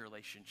marriage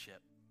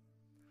relationship.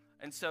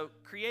 And so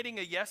creating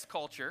a yes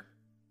culture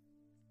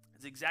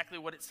is exactly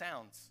what it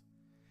sounds.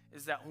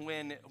 Is that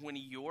when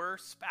your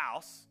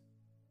spouse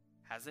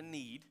has a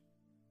need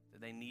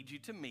that they need you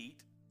to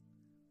meet,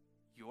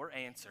 your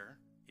answer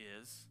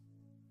is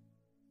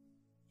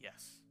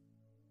yes.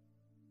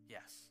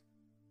 Yes.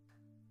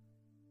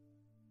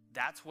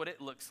 That's what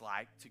it looks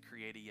like to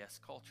create a yes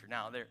culture.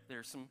 Now,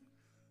 there's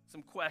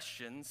some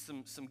questions,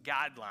 some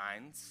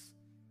guidelines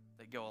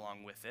that go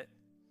along with it.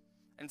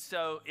 And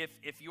so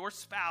if your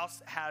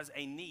spouse has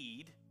a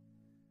need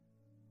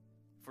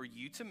for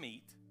you to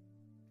meet,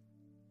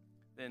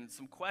 then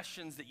some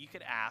questions that you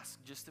could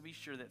ask just to be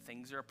sure that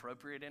things are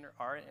appropriate and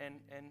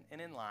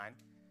in line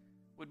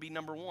would be,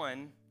 number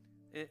one,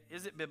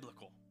 is it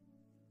biblical?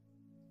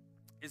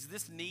 Is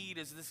this need,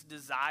 is this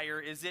desire,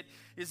 is it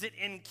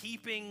in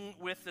keeping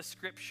with the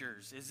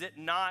scriptures? Is it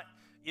not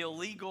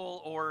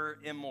illegal or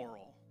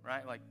immoral,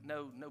 right? Like,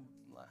 no,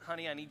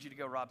 honey, I need you to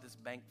go rob this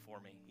bank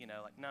for me.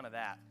 Like none of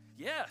that.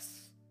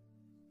 Yes.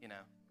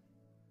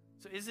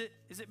 So is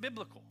it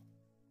biblical?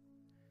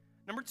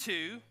 Number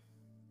two,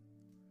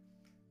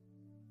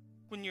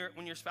 when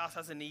your spouse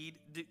has a need,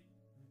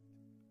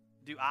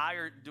 do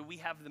we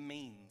have the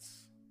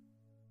means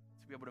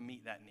to be able to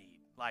meet that need?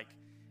 Like,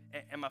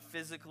 am I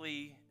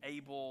physically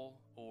able,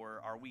 or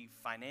are we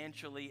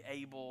financially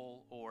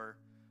able, or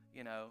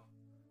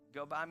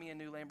go buy me a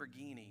new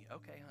Lamborghini.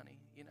 Okay, honey.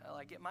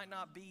 Like it might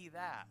not be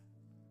that.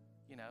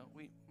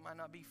 We might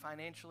not be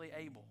financially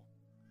able.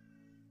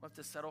 We'll have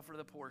to settle for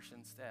the Porsche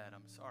instead.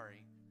 I'm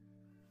sorry.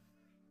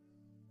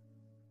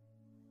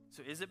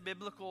 So is it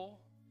biblical?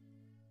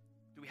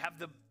 Do we have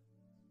the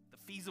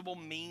feasible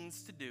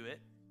means to do it?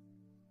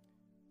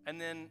 And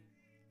then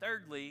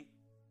thirdly,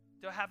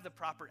 do I have the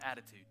proper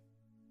attitude?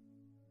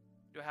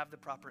 Do I have the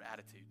proper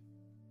attitude?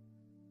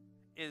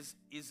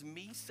 Is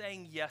me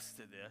saying yes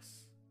to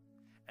this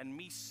and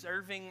me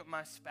serving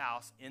my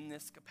spouse in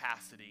this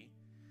capacity,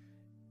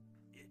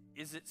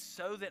 is it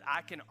so that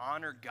I can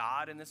honor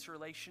God in this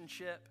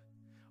relationship?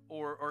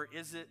 Or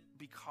is it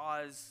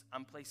because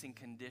I'm placing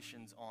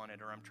conditions on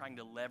it, or I'm trying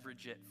to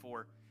leverage it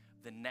for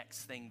the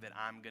next thing that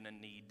I'm going to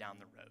need down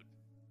the road?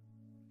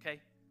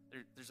 Okay?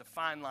 There's a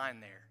fine line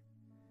there.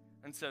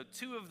 And so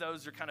two of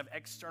those are kind of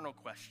external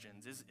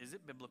questions. Is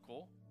it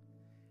biblical?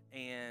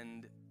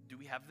 And do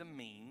we have the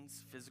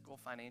means, physical,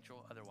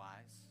 financial,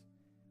 otherwise?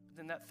 But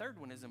then that third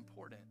one is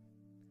important.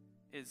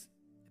 It's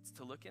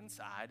to look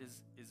inside.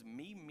 Is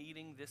me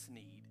meeting this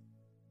need?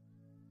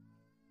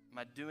 Am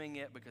I doing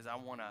it because I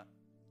want to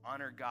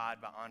honor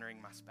God by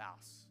honoring my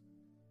spouse?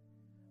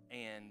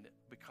 And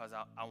because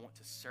I want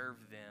to serve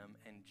them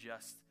and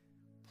just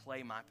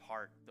play my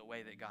part the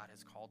way that God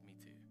has called me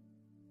to?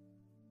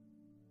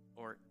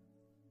 Or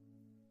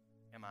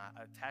am I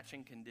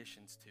attaching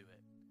conditions to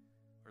it,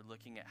 or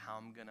looking at how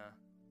I'm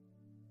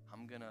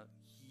gonna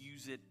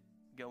use it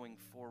going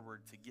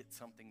forward to get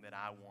something that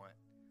I want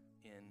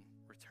in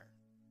return?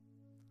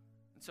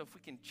 And so if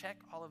we can check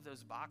all of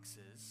those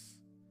boxes,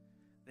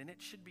 then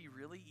it should be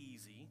really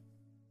easy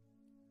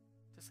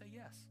to say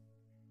yes.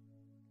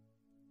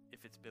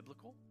 If it's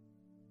biblical,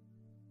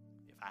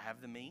 if I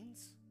have the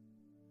means,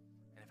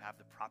 and if I have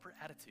the proper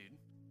attitude,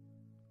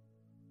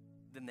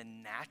 then the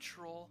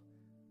natural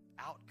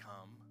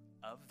outcome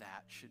of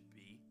that should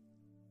be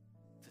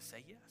to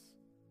say yes.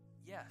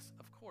 Yes,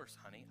 of course,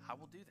 honey, I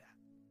will do that.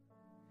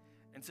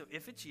 And so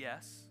if it's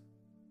yes,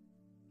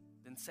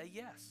 then say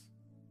yes.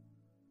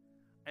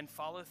 And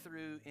follow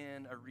through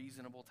in a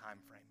reasonable time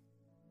frame.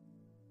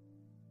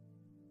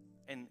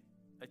 And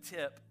a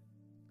tip,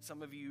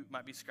 some of you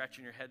might be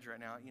scratching your heads right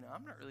now.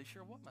 I'm not really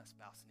sure what my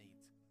spouse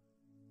needs.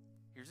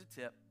 Here's a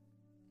tip.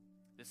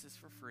 This is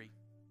for free.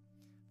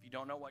 If you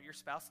don't know what your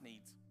spouse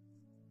needs,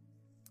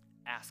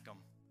 ask them.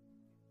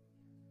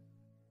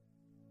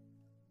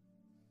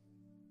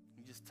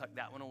 You just tuck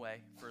that one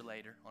away for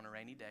later on a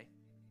rainy day.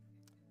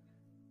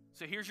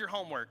 So here's your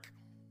homework.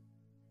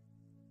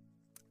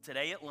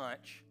 Today at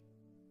lunch,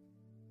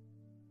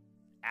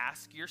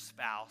 ask your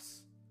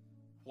spouse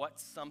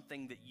what's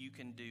something that you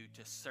can do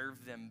to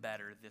serve them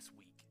better this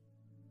week.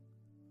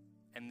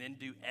 And then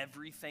do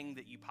everything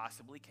that you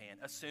possibly can,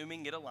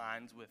 assuming it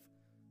aligns with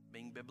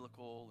being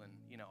biblical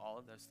and, all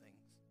of those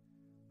things.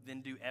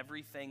 Then do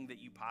everything that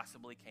you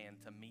possibly can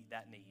to meet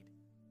that need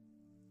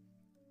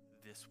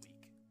this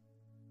week.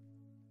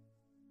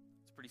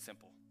 It's pretty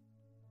simple.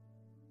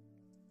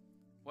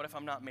 What if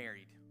I'm not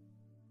married?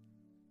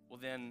 Well,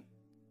 then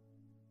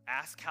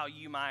ask how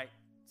you might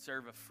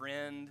serve a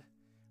friend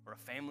or a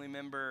family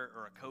member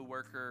or a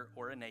coworker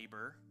or a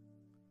neighbor.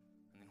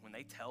 And then when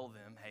they tell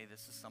them, hey,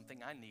 this is something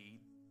I need,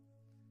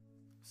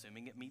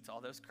 assuming it meets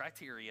all those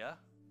criteria,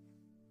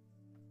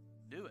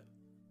 do it.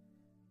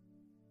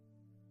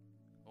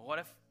 Well,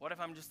 what if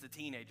I'm just a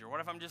teenager? What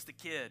if I'm just a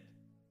kid?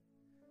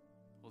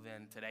 Well,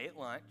 then today at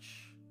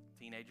lunch,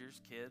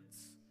 teenagers, kids,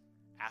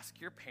 ask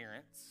your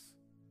parents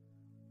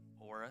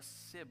or a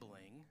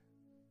sibling,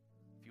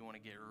 if you want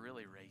to get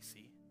really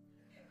racy,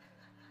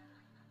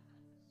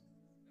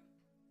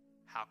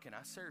 how can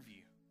I serve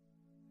you?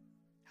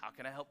 How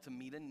can I help to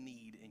meet a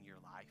need in your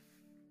life?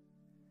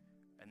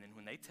 And then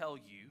when they tell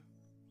you,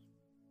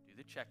 do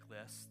the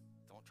checklist.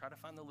 Don't try to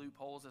find the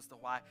loopholes as to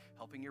why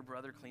helping your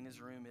brother clean his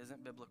room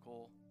isn't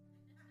biblical.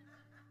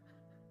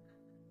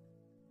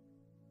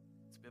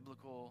 It's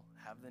biblical.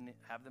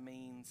 Have the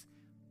means,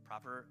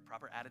 proper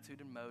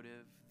attitude and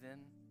motive.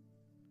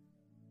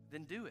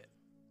 Then do it.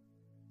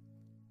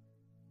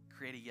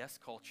 Create a yes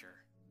culture.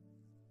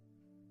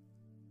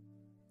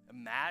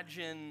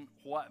 Imagine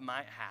what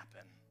might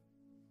happen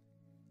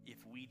if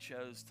we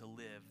chose to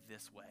live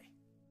this way.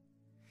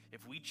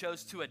 If we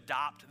chose to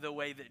adopt the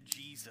way that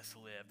Jesus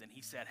lived, and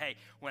he said, hey,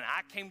 when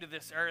I came to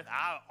this earth,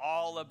 I'm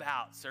all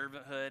about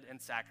servanthood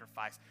and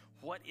sacrifice.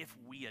 What if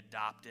we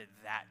adopted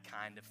that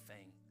kind of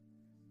thing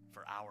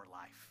for our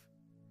life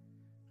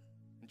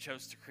and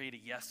chose to create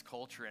a yes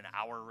culture in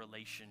our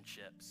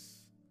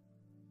relationships?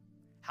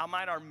 How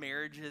might our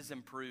marriages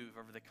improve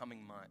over the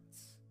coming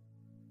months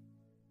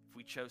if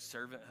we chose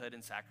servanthood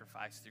and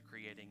sacrifice through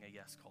creating a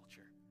yes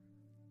culture?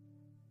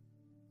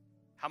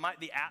 How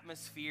might the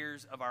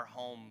atmospheres of our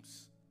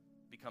homes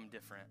become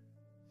different?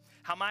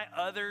 How might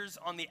others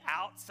on the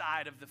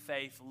outside of the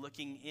faith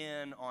looking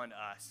in on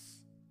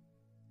us,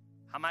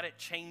 how might it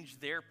change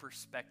their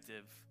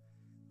perspective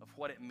of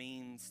what it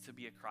means to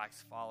be a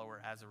Christ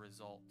follower as a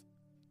result?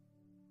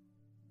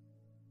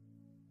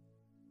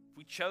 If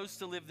we chose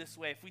to live this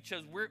way, if we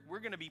chose, we're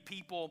going to be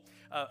people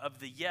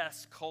of the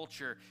yes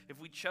culture, if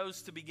we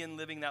chose to begin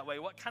living that way,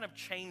 what kind of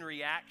chain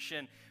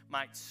reaction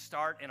might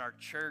start in our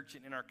church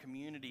and in our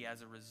community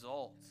as a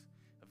result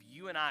of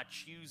you and I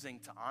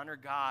choosing to honor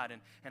God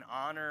and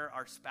honor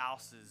our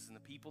spouses and the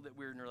people that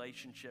we're in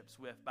relationships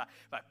with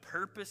by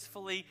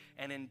purposefully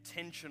and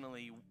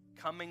intentionally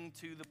coming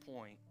to the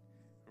point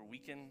where we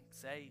can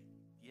say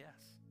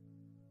yes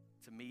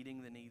to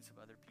meeting the needs of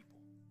other people.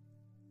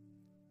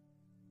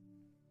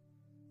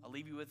 I'll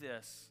leave you with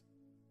this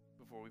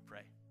before we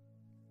pray.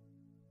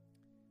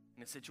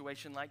 In a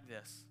situation like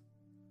this,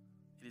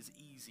 it is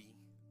easy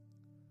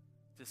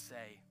to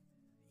say,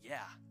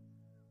 yeah,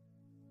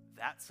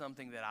 that's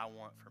something that I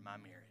want for my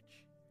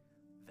marriage.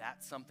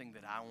 That's something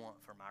that I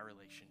want for my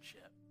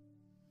relationship.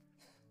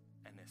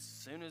 And as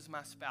soon as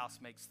my spouse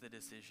makes the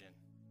decision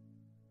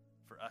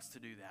for us to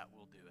do that,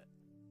 we'll do it.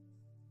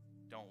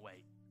 Don't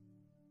wait.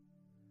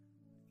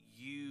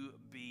 You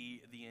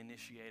be the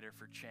initiator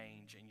for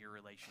change in your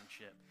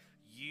relationship.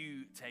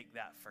 You take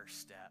that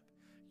first step.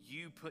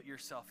 You put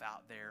yourself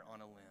out there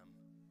on a limb.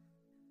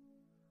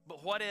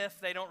 But what if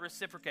they don't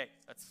reciprocate?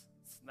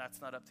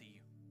 That's not up to you.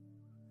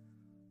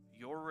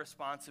 Your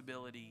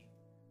responsibility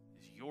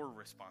is your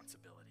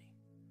responsibility.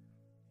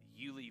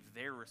 You leave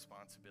their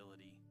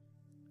responsibility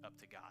up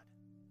to God.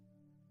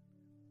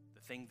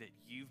 The thing that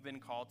you've been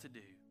called to do,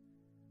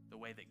 the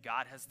way that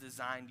God has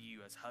designed you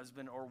as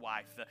husband or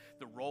wife,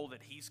 the role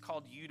that he's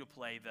called you to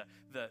play,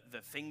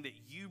 the thing that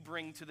you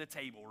bring to the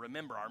table.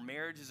 Remember, our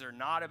marriages are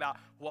not about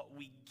what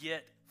we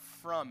get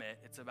from it.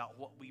 It's about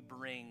what we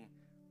bring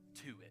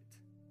to it.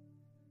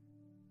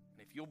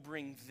 And if you'll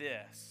bring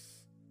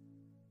this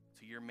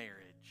to your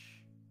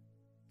marriage,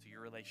 to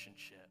your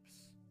relationships,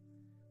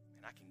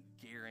 and I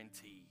can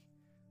guarantee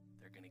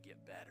they're going to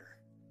get better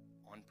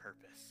on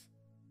purpose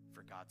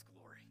for God's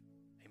glory.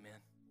 Amen.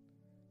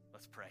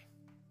 Let's pray.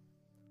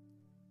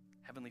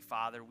 Heavenly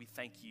Father, we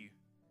thank you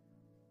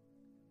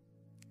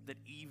that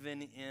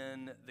even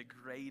in the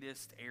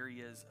greatest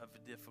areas of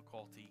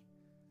difficulty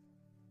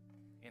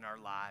in our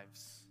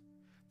lives,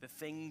 the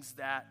things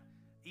that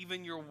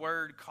even your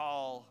word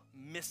call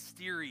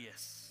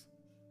mysterious,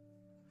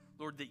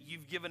 Lord, that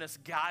you've given us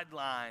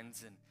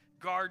guidelines and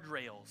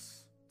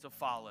guardrails to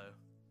follow.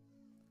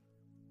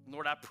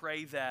 Lord, I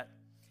pray that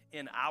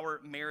in our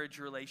marriage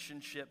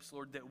relationships,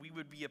 Lord, that we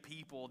would be a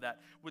people that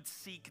would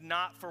seek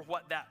not for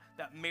what that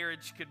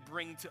marriage could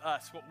bring to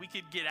us, what we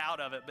could get out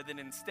of it, but then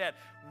instead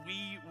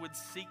we would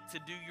seek to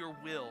do your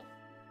will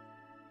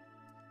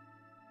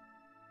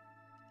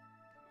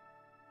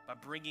by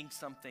bringing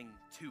something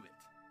to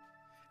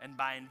it and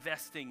by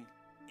investing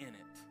in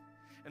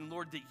it. And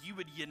Lord, that you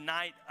would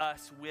unite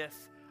us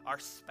with our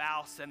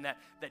spouse and that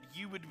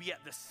you would be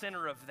at the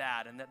center of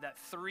that, and that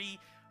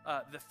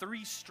the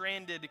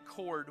three-stranded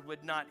cord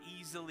would not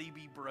easily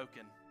be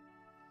broken.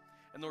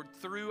 And Lord,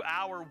 through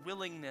our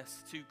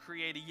willingness to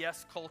create a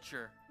yes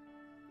culture,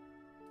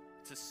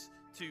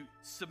 to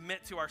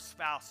submit to our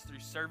spouse through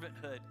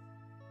servanthood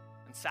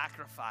and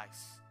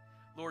sacrifice,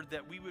 Lord,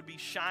 that we would be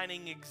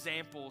shining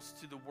examples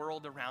to the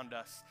world around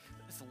us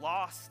that is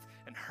lost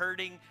and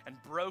hurting and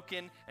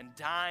broken and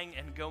dying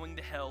and going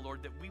to hell,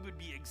 Lord, that we would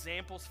be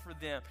examples for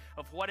them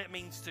of what it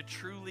means to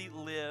truly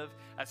live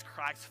as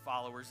Christ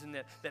followers, and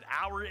that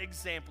our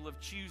example of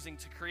choosing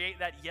to create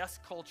that yes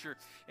culture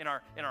in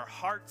our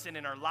hearts and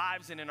in our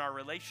lives and in our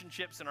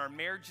relationships and our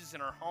marriages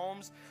and our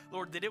homes,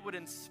 Lord, that it would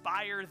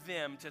inspire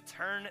them to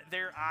turn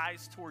their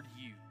eyes toward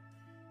you.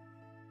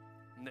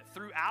 And that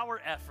through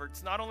our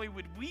efforts, not only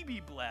would we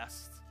be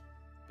blessed,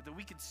 but that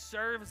we could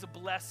serve as a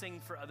blessing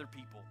for other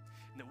people,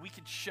 and that we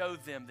could show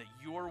them that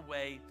your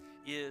way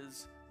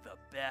is the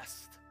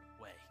best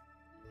way.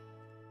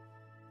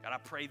 God, I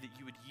pray that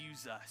you would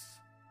use us.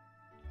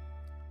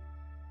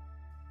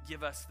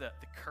 Give us the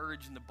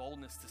courage and the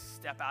boldness to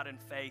step out in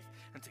faith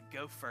and to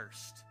go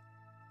first.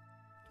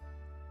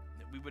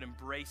 That we would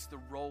embrace the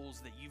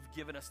roles that you've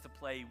given us to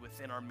play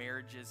within our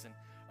marriages and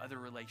other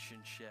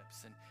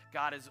relationships. And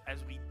God,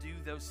 as we do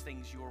those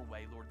things your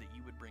way, Lord, that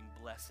you would bring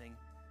blessing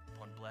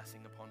upon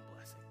blessing upon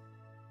blessing.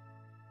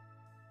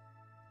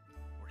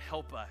 Lord,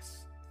 help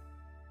us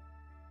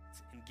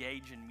to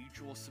engage in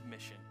mutual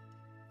submission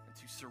and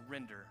to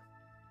surrender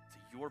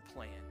to your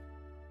plan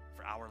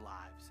for our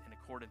lives in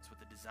accordance with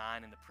the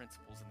design and the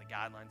principles and the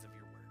guidelines of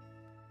your word.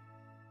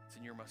 It's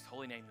in your most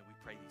holy name that we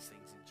pray these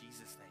things. In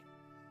Jesus'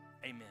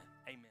 name, amen.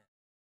 Amen.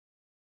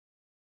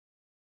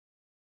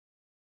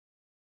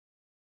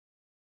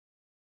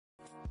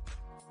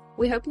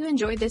 We hope you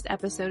enjoyed this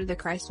episode of the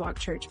Christ Walk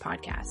Church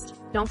podcast.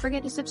 Don't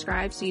forget to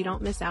subscribe so you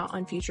don't miss out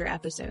on future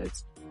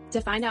episodes.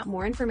 To find out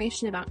more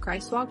information about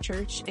Christ Walk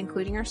Church,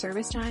 including our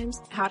service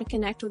times, how to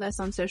connect with us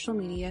on social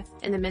media,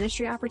 and the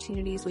ministry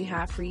opportunities we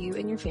have for you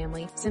and your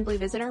family, simply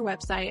visit our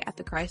website at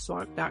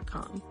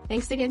thechristwalk.com.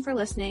 Thanks again for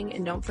listening,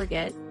 and don't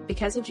forget,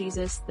 because of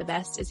Jesus, the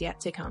best is yet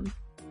to come.